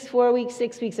 3 weeks, 4 weeks,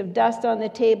 6 weeks of dust on the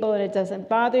table and it doesn't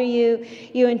bother you.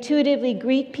 You intuitively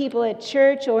greet people at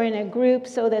church or in a group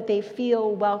so that they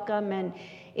feel welcome. And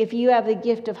if you have the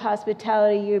gift of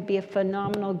hospitality, you'd be a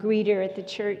phenomenal greeter at the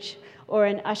church or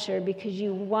an usher because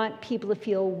you want people to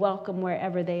feel welcome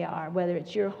wherever they are, whether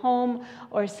it's your home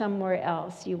or somewhere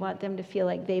else. You want them to feel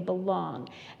like they belong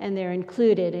and they're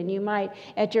included. And you might,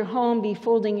 at your home, be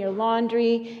folding your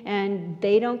laundry and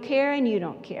they don't care and you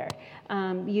don't care.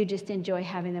 You just enjoy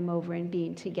having them over and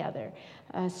being together.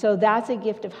 So that's a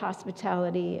gift of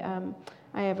hospitality.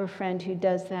 I have a friend who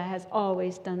does that, has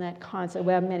always done that constantly.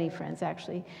 We have many friends,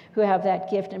 actually, who have that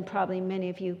gift, and probably many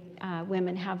of you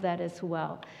women have that as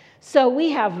well. So we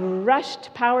have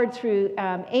powered through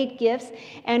 8 gifts,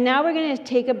 and now we're going to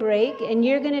take a break, and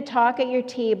you're going to talk at your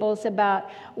tables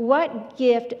about what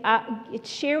gift,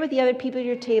 share with the other people at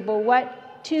your table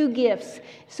what 2 gifts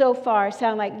so far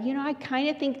sound like, I kind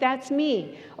of think that's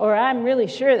me, or I'm really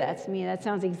sure that's me. That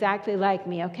sounds exactly like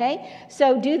me, okay?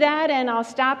 So do that, and I'll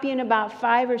stop you in about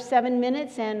 5 or 7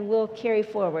 minutes, and we'll carry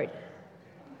forward.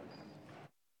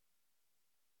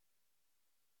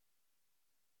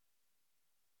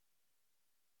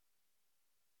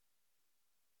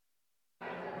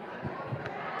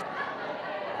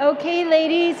 Okay,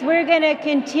 ladies, we're going to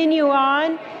continue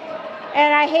on.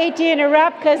 And I hate to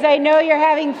interrupt because I know you're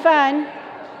having fun.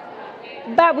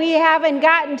 But we haven't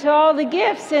gotten to all the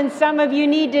gifts, and some of you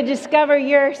need to discover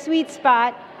your sweet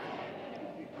spot.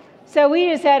 So we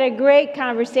just had a great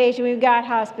conversation. We've got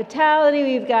hospitality,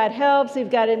 we've got helps,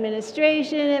 we've got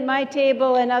administration at my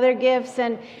table and other gifts.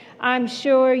 And I'm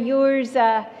sure yours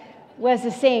was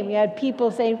the same. You had people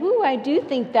saying, "Ooh, I do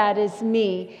think that is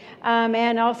me."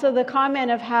 And also the comment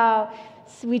of how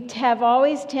we have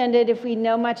always tended, if we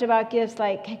know much about gifts,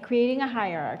 like creating a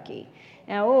hierarchy.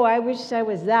 Now, I wish I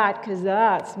was that because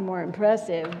that's more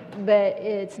impressive, but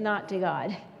it's not to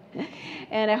God.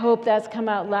 And I hope that's come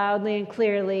out loudly and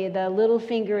clearly. The little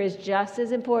finger is just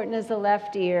as important as the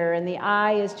left ear, and the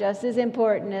eye is just as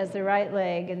important as the right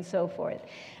leg, and so forth.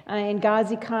 In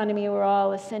God's economy, we're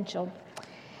all essential.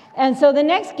 And so the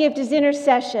next gift is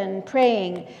intercession,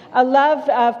 praying. A love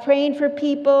of praying for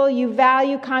people. You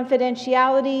value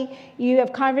confidentiality. You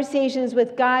have conversations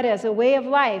with God as a way of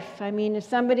life. I mean, if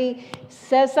somebody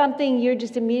says something, you're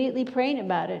just immediately praying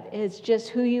about it. It's just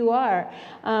who you are.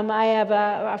 I have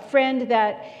a friend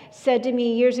that said to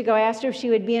me years ago, I asked her if she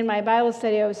would be in my Bible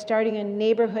study. I was starting a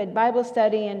neighborhood Bible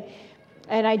study,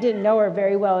 and I didn't know her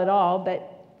very well at all, but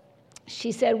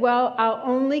she said, "Well, I'll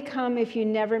only come if you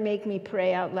never make me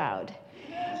pray out loud."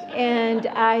 And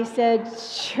I said,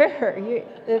 sure,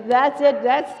 if that's it,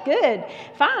 that's good,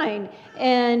 fine.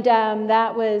 And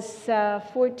that was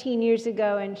 14 years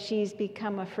ago, and she's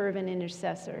become a fervent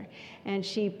intercessor. And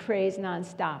she prays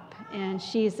nonstop. And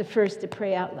she's the first to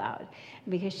pray out loud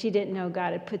because she didn't know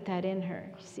God had put that in her,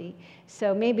 you see.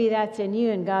 So maybe that's in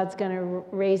you, and God's going to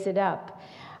raise it up.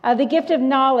 The gift of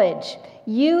knowledge.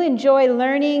 You enjoy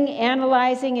learning,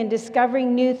 analyzing, and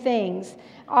discovering new things.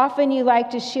 Often you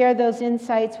like to share those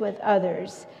insights with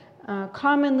others.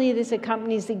 Commonly, this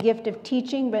accompanies the gift of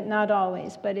teaching, but not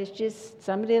always. But it's just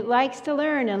somebody that likes to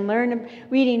learn and learn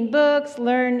reading books,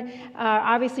 learn,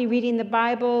 obviously reading the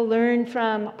Bible, learn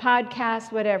from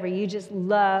podcasts, whatever. You just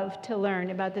love to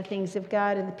learn about the things of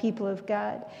God and the people of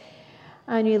God.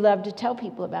 And you love to tell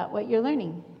people about what you're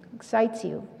learning. It excites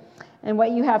you. And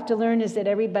what you have to learn is that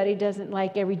everybody doesn't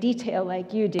like every detail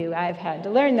like you do. I've had to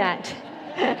learn that.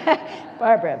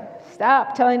 Barbara,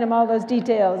 stop telling them all those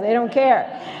details. They don't care.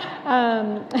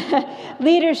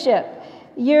 Leadership.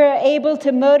 You're able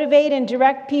to motivate and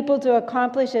direct people to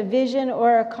accomplish a vision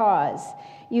or a cause.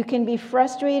 You can be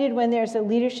frustrated when there's a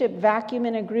leadership vacuum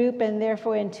in a group and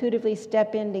therefore intuitively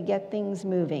step in to get things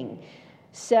moving.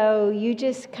 So you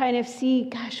just kind of see,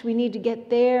 gosh, we need to get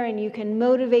there, and you can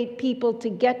motivate people to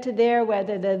get to there,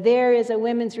 whether there is a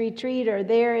women's retreat, or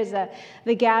there is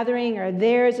the gathering, or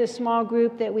there is a small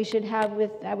group that we should have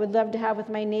I would love to have with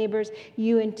my neighbors.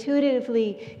 You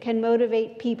intuitively can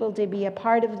motivate people to be a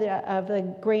part of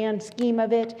the grand scheme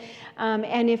of it.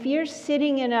 And if you're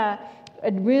sitting in a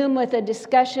room with a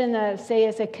discussion of, say,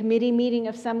 as a committee meeting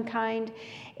of some kind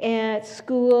at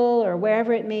school or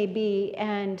wherever it may be,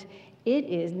 and it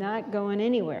is not going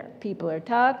anywhere. People are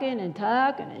talking and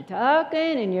talking and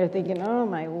talking, and you're thinking, oh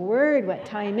my word, what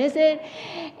time is it?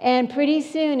 And pretty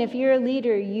soon, if you're a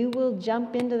leader, you will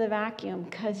jump into the vacuum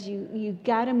because you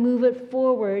got to move it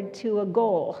forward to a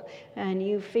goal. And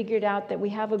you figured out that we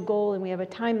have a goal and we have a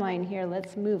timeline here,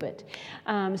 let's move it.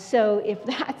 So if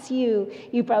that's you,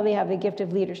 you probably have the gift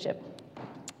of leadership.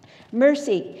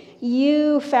 Mercy.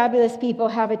 You fabulous people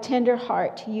have a tender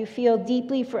heart. You feel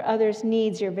deeply for others'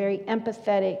 needs. You're very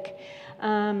empathetic.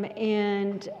 I'm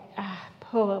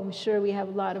sure we have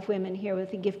a lot of women here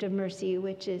with the gift of mercy,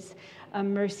 which is a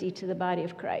mercy to the body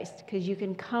of Christ, because you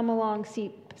can come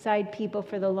alongside people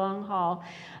for the long haul.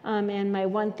 And my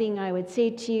one thing I would say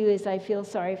to you is I feel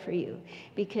sorry for you,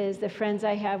 because the friends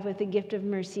I have with the gift of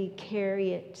mercy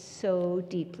carry it so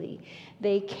deeply.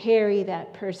 They carry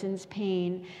that person's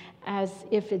pain as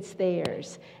if it's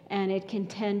theirs, and it can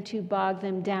tend to bog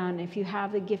them down. If you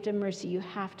have the gift of mercy, you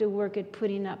have to work at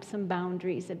putting up some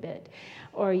boundaries a bit,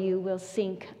 or you will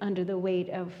sink under the weight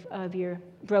of your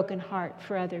broken heart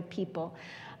for other people.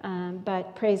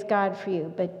 But praise God for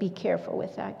you, but be careful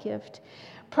with that gift.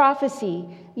 Prophecy.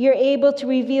 You're able to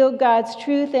reveal God's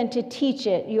truth and to teach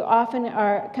it. You often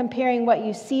are comparing what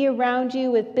you see around you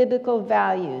with biblical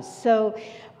values. So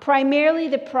primarily,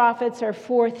 the prophets are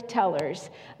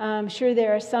forth-tellers. I'm sure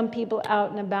there are some people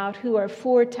out and about who are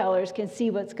foretellers, can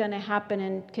see what's going to happen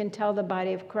and can tell the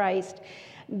body of Christ.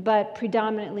 But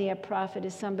predominantly, a prophet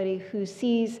is somebody who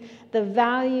sees the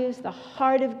values, the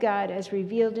heart of God as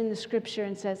revealed in the Scripture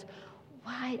and says,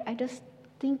 why? I just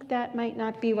think that might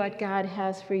not be what God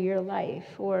has for your life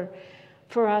or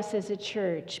for us as a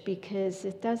church, because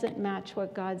it doesn't match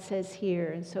what God says here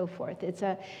and so forth. It's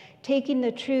taking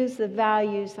the truths, the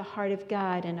values, the heart of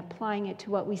God and applying it to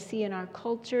what we see in our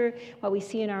culture, what we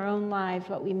see in our own lives,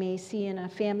 what we may see in a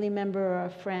family member or a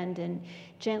friend, and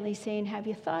gently saying, have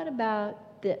you thought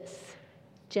about this?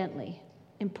 Gently.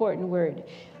 Important word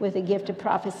with a gift of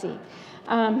prophecy.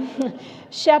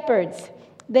 Shepherds.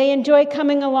 They enjoy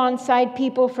coming alongside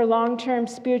people for long-term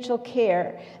spiritual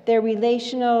care. They're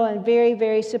relational and very,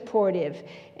 very supportive.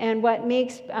 And what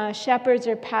makes shepherds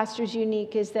or pastors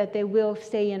unique is that they will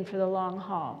stay in for the long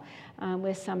haul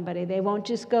with somebody. They won't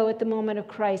just go at the moment of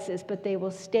crisis, but they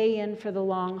will stay in for the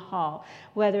long haul.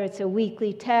 Whether it's a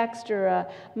weekly text or a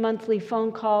monthly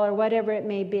phone call or whatever it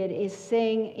may be, it is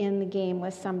staying in the game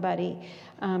with somebody.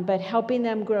 But helping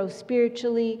them grow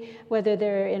spiritually, whether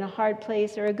they're in a hard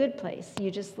place or a good place. You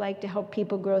just like to help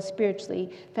people grow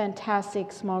spiritually.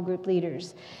 Fantastic small group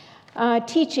leaders.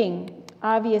 Teaching,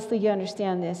 obviously you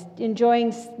understand this. You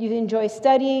enjoy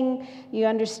studying, you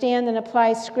understand and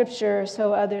apply Scripture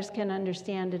so others can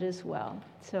understand it as well.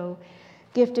 So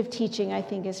gift of teaching, I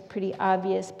think, is pretty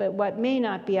obvious. But what may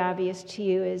not be obvious to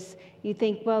you is you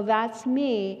think, well, that's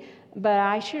me, but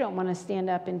I sure don't want to stand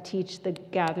up and teach the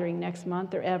gathering next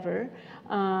month or ever.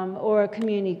 or a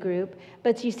community group.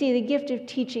 But you see, the gift of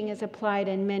teaching is applied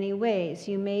in many ways.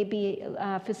 You may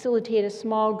facilitate a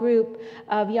small group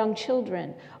of young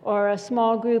children, or a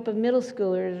small group of middle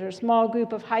schoolers, or a small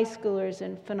group of high schoolers,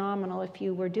 and phenomenal if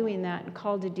you were doing that and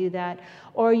called to do that.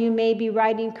 Or you may be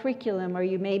writing curriculum, or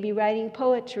you may be writing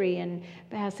poetry and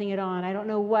passing it on. I don't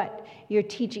know what you're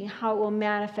teaching, how it will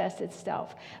manifest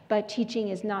itself, but teaching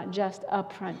is not just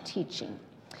upfront teaching.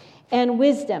 And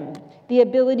wisdom, the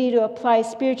ability to apply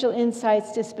spiritual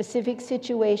insights to specific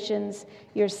situations.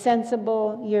 You're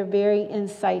sensible, you're very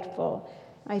insightful.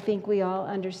 I think we all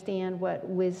understand what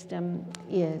wisdom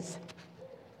is.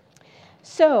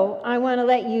 So I want to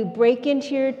let you break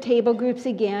into your table groups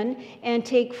again and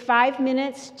take 5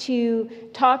 minutes to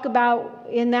talk about,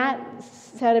 in that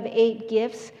set of 8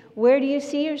 gifts, where do you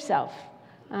see yourself?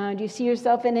 Do you see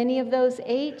yourself in any of those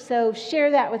 8? So share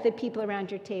that with the people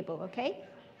around your table, okay?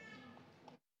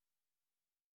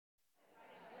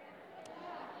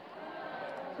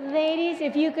 Ladies,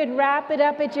 if you could wrap it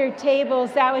up at your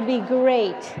tables, that would be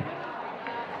great.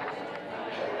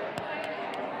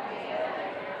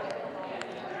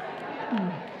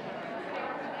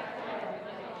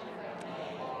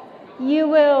 You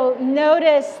will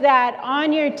notice that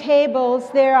on your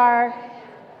tables there are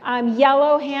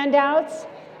yellow handouts,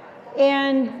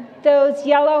 and those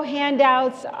yellow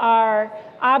handouts are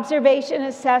observation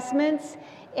assessments,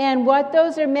 and what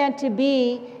those are meant to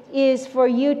be is for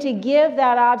you to give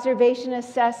that observation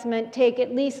assessment, take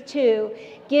at least 2,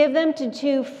 give them to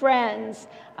 2 friends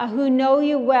who know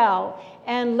you well,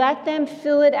 and let them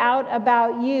fill it out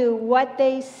about you, what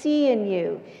they see in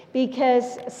you.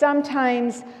 Because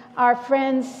sometimes our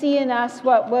friends see in us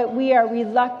what we are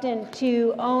reluctant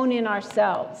to own in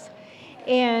ourselves.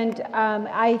 And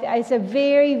it's a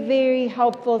very, very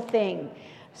helpful thing.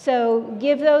 So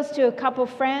give those to a couple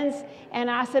friends and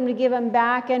ask them to give them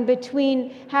back. And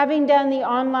between having done the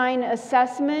online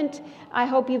assessment, I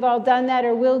hope you've all done that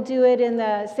or will do it in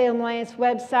the Salem Alliance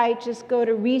website. Just go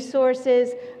to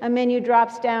resources, a menu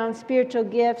drops down, spiritual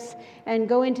gifts, and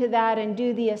go into that and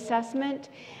do the assessment.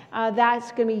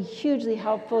 That's going to be hugely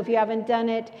helpful if you haven't done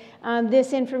it.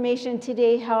 This information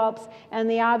today helps, and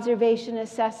the observation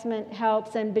assessment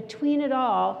helps. And between it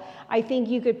all, I think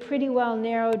you could pretty well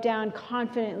narrow down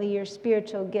confidently your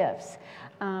spiritual gifts.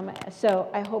 So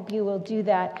I hope you will do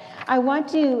that. I want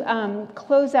to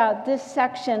close out this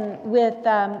section with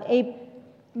a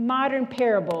modern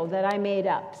parable that I made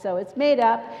up. So it's made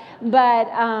up, but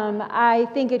I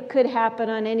think it could happen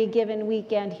on any given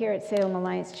weekend here at Salem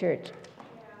Alliance Church.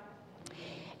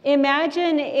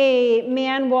 Imagine a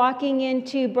man walking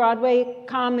into Broadway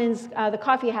Commons, the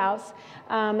coffee house,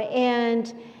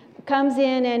 and comes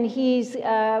in and he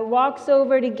walks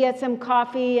over to get some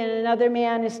coffee, and another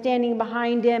man is standing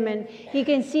behind him, and he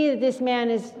can see that this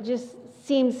man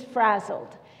seems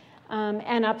frazzled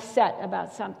and upset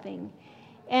about something.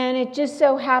 And it just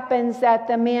so happens that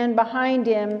the man behind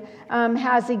him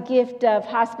has a gift of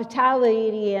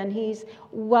hospitality, and he's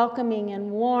welcoming and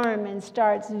warm and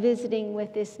starts visiting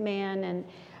with this man.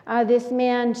 And this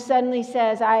man suddenly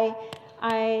says,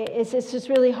 it's just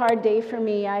a really hard day for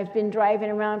me. I've been driving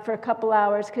around for a couple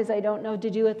hours because I don't know what to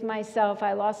do with myself.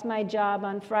 I lost my job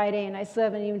on Friday, and I still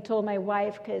haven't even told my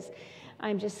wife because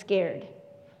I'm just scared.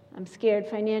 I'm scared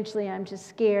financially. I'm just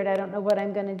scared. I don't know what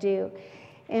I'm going to do.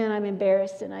 And I'm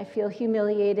embarrassed, and I feel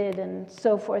humiliated, and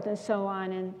so forth and so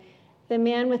on. And the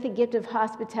man with the gift of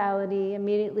hospitality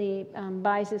immediately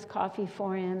buys his coffee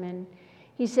for him, and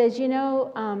he says,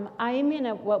 I am in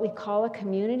what we call a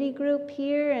community group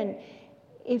here, and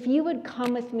if you would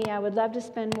come with me, I would love to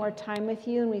spend more time with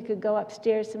you, and we could go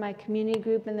upstairs to my community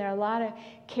group, and there are a lot of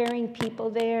caring people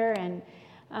there. And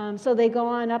so they go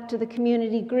on up to the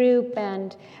community group,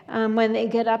 and when they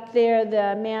get up there,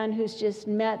 the man who's just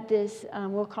met this,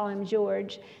 we'll call him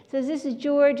George, says, this is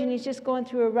George, and he's just going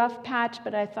through a rough patch,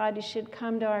 but I thought he should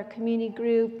come to our community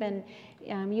group, and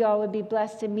you all would be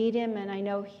blessed to meet him, and I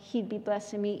know he'd be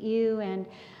blessed to meet you. And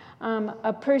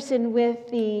a person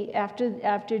with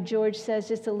after George says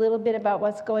just a little bit about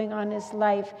what's going on in his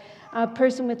life, a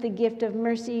person with the gift of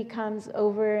mercy comes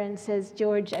over and says,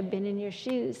 George, I've been in your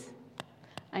shoes.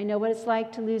 I know what it's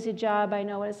like to lose a job. I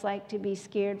know what it's like to be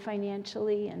scared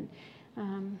financially, and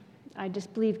I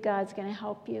just believe God's going to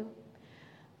help you.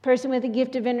 Person with the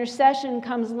gift of intercession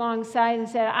comes alongside and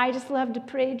said, I just love to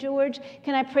pray, George.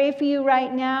 Can I pray for you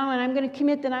right now? And I'm going to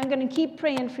commit that I'm going to keep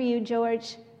praying for you,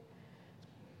 George.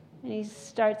 And he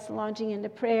starts launching into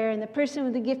prayer. And the person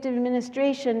with the gift of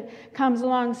administration comes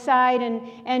alongside,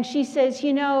 and she says,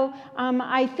 you know,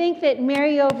 I think that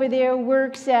Mary over there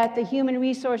works at the human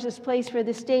resources place for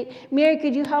the state. Mary,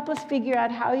 could you help us figure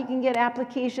out how he can get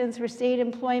applications for state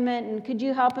employment? And could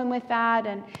you help him with that?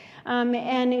 And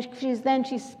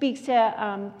she speaks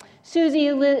to Susie,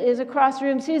 who is across the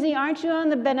room. Susie, aren't you on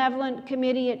the benevolent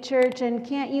committee at church? And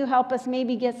can't you help us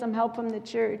maybe get some help from the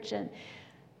church? And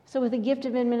so with the gift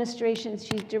of administration,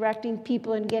 she's directing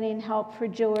people and getting help for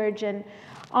George, and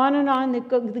on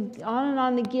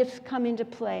the gifts come into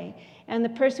play. And the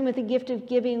person with the gift of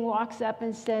giving walks up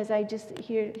and says, I just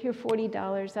here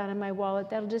 $40 out of my wallet.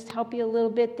 That'll just help you a little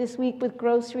bit this week with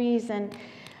groceries. And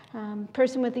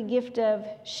person with the gift of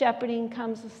shepherding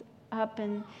comes up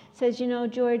and says, you know,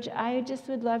 George, I just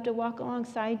would love to walk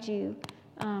alongside you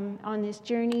on this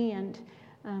journey and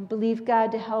believe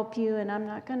God to help you, and I'm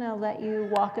not going to let you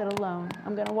walk it alone.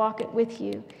 I'm going to walk it with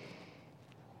you.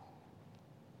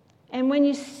 And when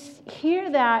you hear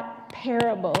that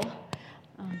parable,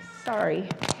 sorry,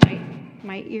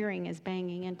 my earring is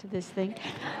banging into this thing.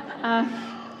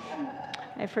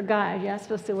 I forgot, you're not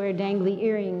supposed to wear dangly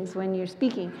earrings when you're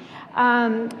speaking.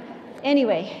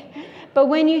 Anyway, but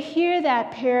when you hear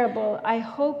that parable, I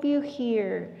hope you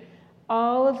hear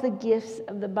all of the gifts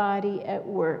of the body at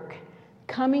work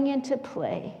coming into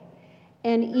play.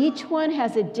 And each one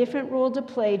has a different role to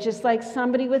play, just like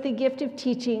somebody with a gift of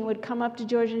teaching would come up to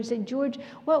George and say, George,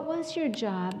 what was your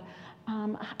job?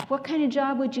 What kind of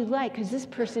job would you like? Because this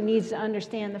person needs to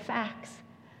understand the facts.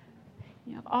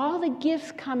 You know, all the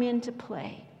gifts come into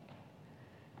play.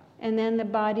 And then the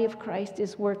body of Christ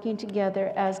is working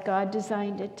together as God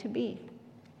designed it to be.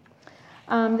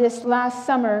 This last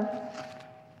summer,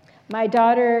 my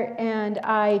daughter and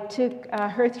I took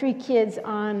her 3 kids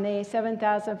on a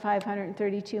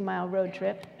 7,532-mile road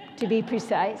trip, to be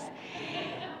precise,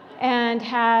 and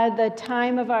had the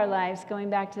time of our lives going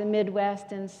back to the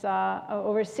Midwest, and saw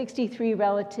over 63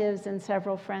 relatives and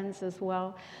several friends as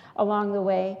well along the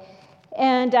way.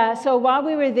 And so while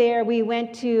we were there, we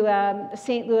went to a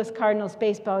St. Louis Cardinals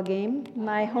baseball game,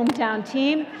 my hometown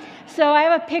team. So I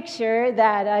have a picture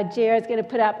that Jared's going to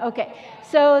put up. Okay,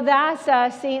 so that's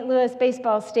St. Louis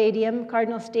Baseball Stadium,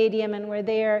 Cardinal Stadium, and we're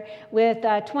there with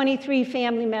 23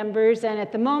 family members. And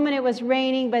at the moment it was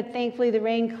raining, but thankfully the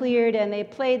rain cleared and they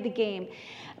played the game.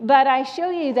 But I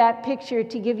show you that picture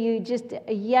to give you just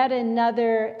yet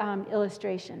another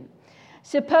illustration.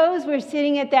 Suppose we're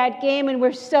sitting at that game and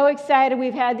we're so excited.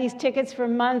 We've had these tickets for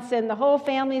months and the whole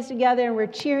family's together and we're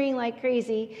cheering like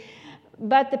crazy.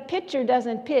 But the pitcher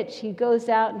doesn't pitch. He goes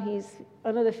out and he's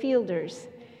one of the fielders.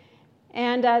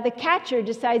 And the catcher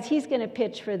decides he's going to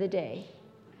pitch for the day.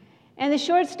 And the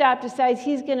shortstop decides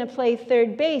he's going to play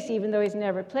third base, even though he's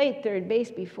never played third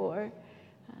base before.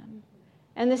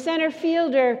 And the center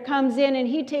fielder comes in and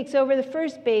he takes over the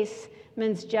first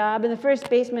baseman's job, and the first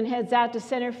baseman heads out to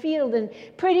center field, and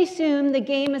pretty soon the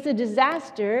game is a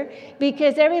disaster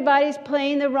because everybody's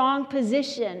playing the wrong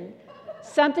position.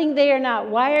 Something they are not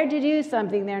wired to do,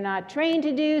 something they're not trained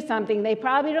to do, something they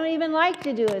probably don't even like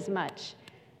to do as much.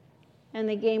 And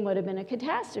the game would have been a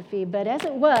catastrophe. But as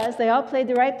it was, they all played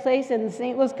the right place, and the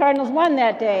St. Louis Cardinals won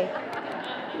that day.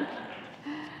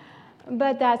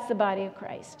 But that's the body of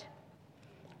Christ.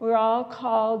 We're all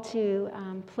called to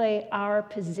play our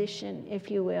position, if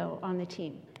you will, on the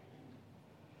team.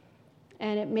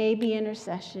 And it may be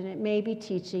intercession, it may be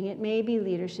teaching, it may be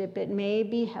leadership, it may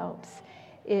be helps,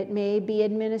 it may be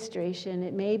administration,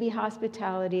 it may be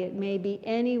hospitality, it may be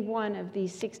any one of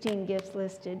these 16 gifts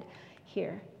listed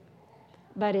here.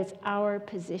 But it's our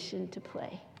position to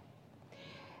play.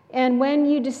 And when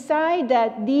you decide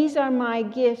that these are my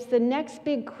gifts, the next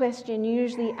big question you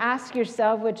usually ask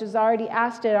yourself, which is already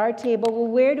asked at our table,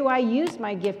 well, where do I use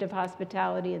my gift of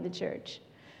hospitality in the church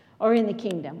or in the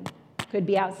kingdom? Could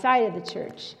be outside of the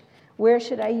church. Where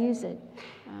should I use it?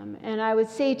 And I would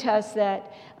say to us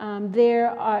that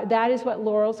that is what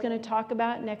Laurel's going to talk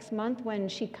about next month when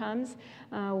she comes,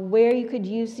 where you could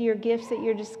use your gifts that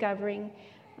you're discovering.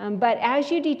 But as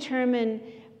you determine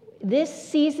this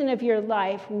season of your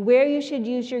life, where you should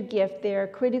use your gift, there are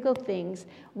critical things.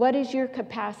 What is your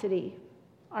capacity?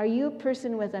 Are you a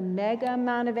person with a mega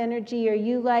amount of energy? Are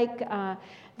you like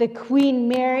the Queen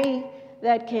Mary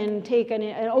that can take an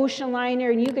ocean liner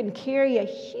and you can carry a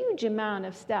huge amount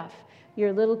of stuff?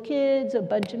 Your little kids, a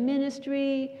bunch of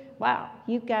ministry. Wow,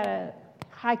 you've got a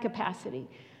high capacity.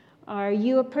 Are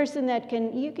you a person that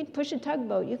you can push a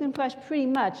tugboat? You can push pretty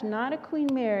much, not a Queen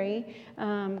Mary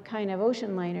kind of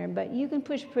ocean liner, but you can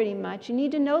push pretty much. You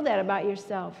need to know that about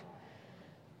yourself.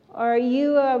 Or are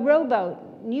you a rowboat?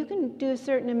 You can do a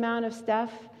certain amount of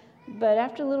stuff, But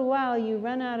after a little while, you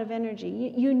run out of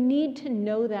energy. You need to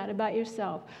know that about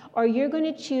yourself, or you're going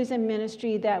to choose a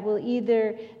ministry that will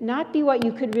either not be what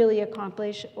you could really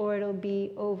accomplish, or it'll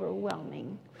be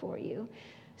overwhelming for you.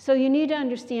 So you need to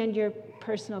understand your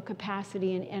personal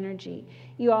capacity and energy.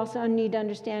 You also need to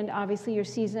understand, obviously, your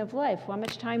season of life. How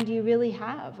much time do you really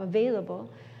have available?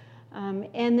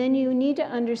 And then you need to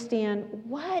understand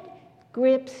what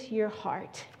grips your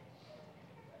heart.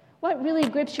 What really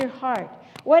grips your heart?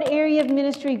 What area of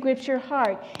ministry grips your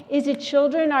heart? Is it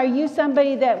children? Are you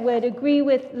somebody that would agree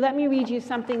with, let me read you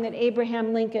something that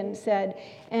Abraham Lincoln said,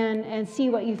 and see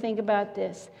what you think about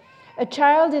this. A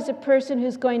child is a person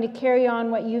who's going to carry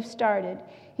on what you've started.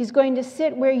 He's going to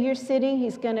sit where you're sitting.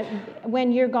 He's going to,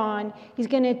 when you're gone, he's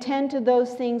going to attend to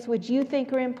those things which you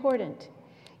think are important.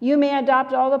 You may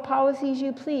adopt all the policies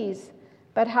you please,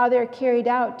 but how they're carried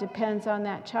out depends on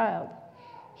that child.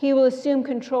 He will assume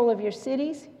control of your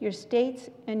cities, your states,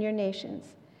 and your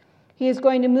nations. He is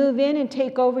going to move in and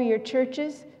take over your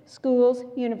churches, schools,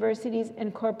 universities,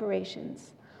 and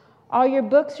corporations. All your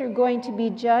books are going to be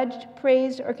judged,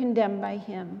 praised, or condemned by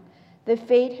him. The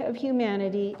fate of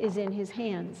humanity is in his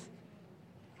hands.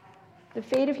 The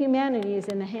fate of humanity is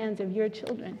in the hands of your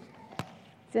children.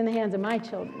 It's in the hands of my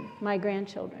children, my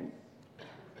grandchildren.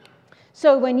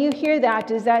 So when you hear that,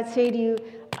 does that say to you,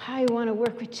 I want to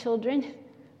work with children?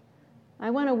 I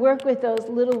want to work with those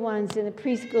little ones in the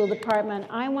preschool department.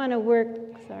 I want to work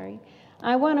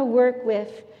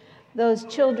with those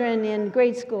children in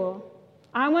grade school.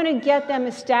 I want to get them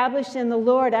established in the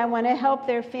Lord. I want to help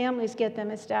their families get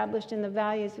them established in the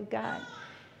values of God.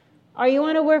 Or you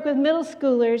want to work with middle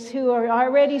schoolers who are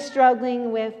already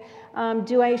struggling with,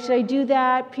 should I do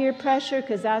that? Peer pressure,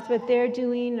 because that's what they're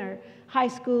doing. Or high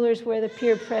schoolers where the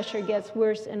peer pressure gets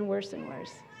worse and worse and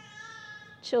worse.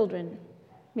 Children.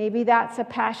 Maybe that's a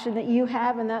passion that you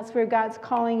have, and that's where God's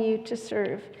calling you to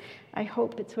serve. I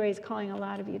hope it's where he's calling a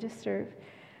lot of you to serve.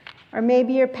 Or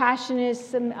maybe your passion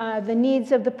is the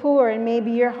needs of the poor, and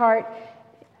maybe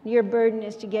your burden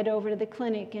is to get over to the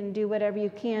clinic and do whatever you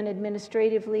can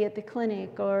administratively at the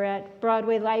clinic or at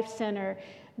Broadway Life Center.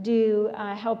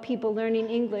 Help people learning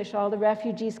English, all the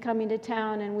refugees coming to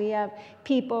town, and we have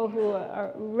people who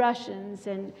are Russians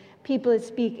and people that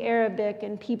speak Arabic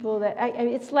and people that,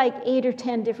 it's like 8 or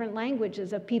 10 different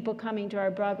languages of people coming to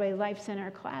our Broadway Life Center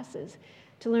classes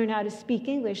to learn how to speak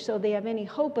English so they have any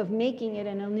hope of making it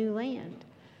in a new land.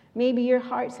 Maybe your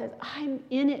heart says, I'm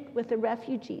in it with the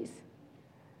refugees.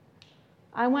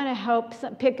 I want to help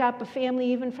pick up a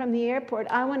family even from the airport.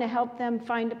 I want to help them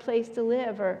find a place to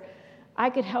live, or I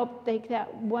could help take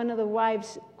that one of the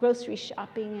wives grocery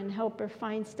shopping and help her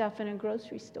find stuff in a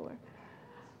grocery store.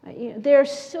 There are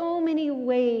so many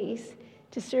ways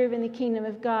to serve in the kingdom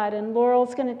of God, and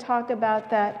Laurel's going to talk about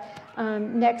that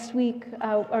next week,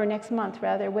 or next month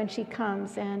rather, when she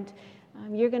comes, and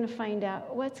you're going to find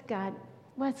out what's God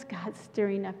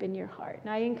stirring up in your heart.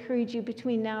 And I encourage you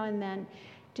between now and then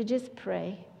to just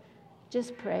pray.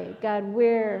 Just pray, God,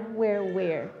 where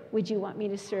would you want me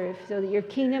to serve so that your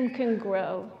kingdom can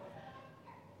grow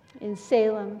in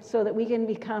Salem, so that we can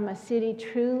become a city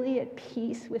truly at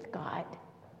peace with God?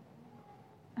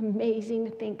 Amazing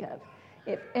to think of.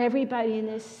 If everybody in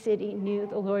this city knew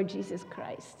the Lord Jesus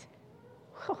Christ,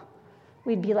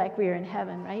 we'd be like we were in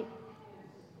heaven, right?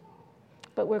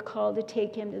 But we're called to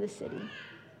take him to the city.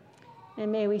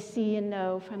 And may we see and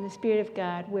know from the Spirit of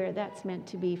God where that's meant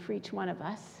to be for each one of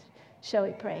us. Shall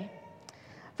we pray?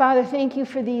 Father, thank you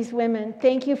for these women.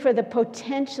 Thank you for the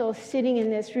potential sitting in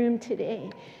this room today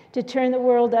to turn the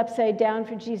world upside down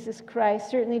for Jesus Christ,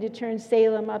 certainly to turn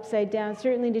Salem upside down,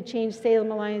 certainly to change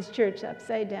Salem Alliance Church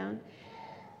upside down.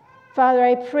 Father,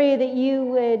 I pray that you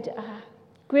would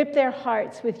grip their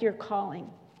hearts with your calling,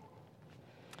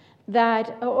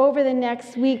 that over the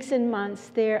next weeks and months,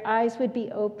 their eyes would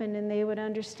be opened and they would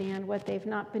understand what they've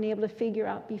not been able to figure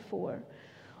out before.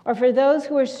 Or for those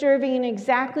who are serving in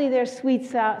exactly their sweet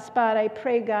spot, I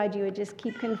pray, God, you would just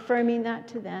keep confirming that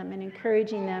to them and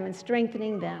encouraging them and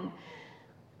strengthening them.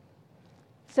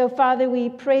 So, Father, we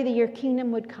pray that your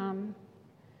kingdom would come,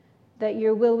 that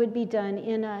your will would be done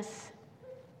in us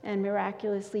and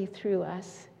miraculously through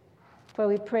us. For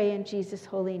we pray in Jesus'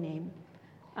 holy name.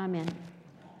 Amen.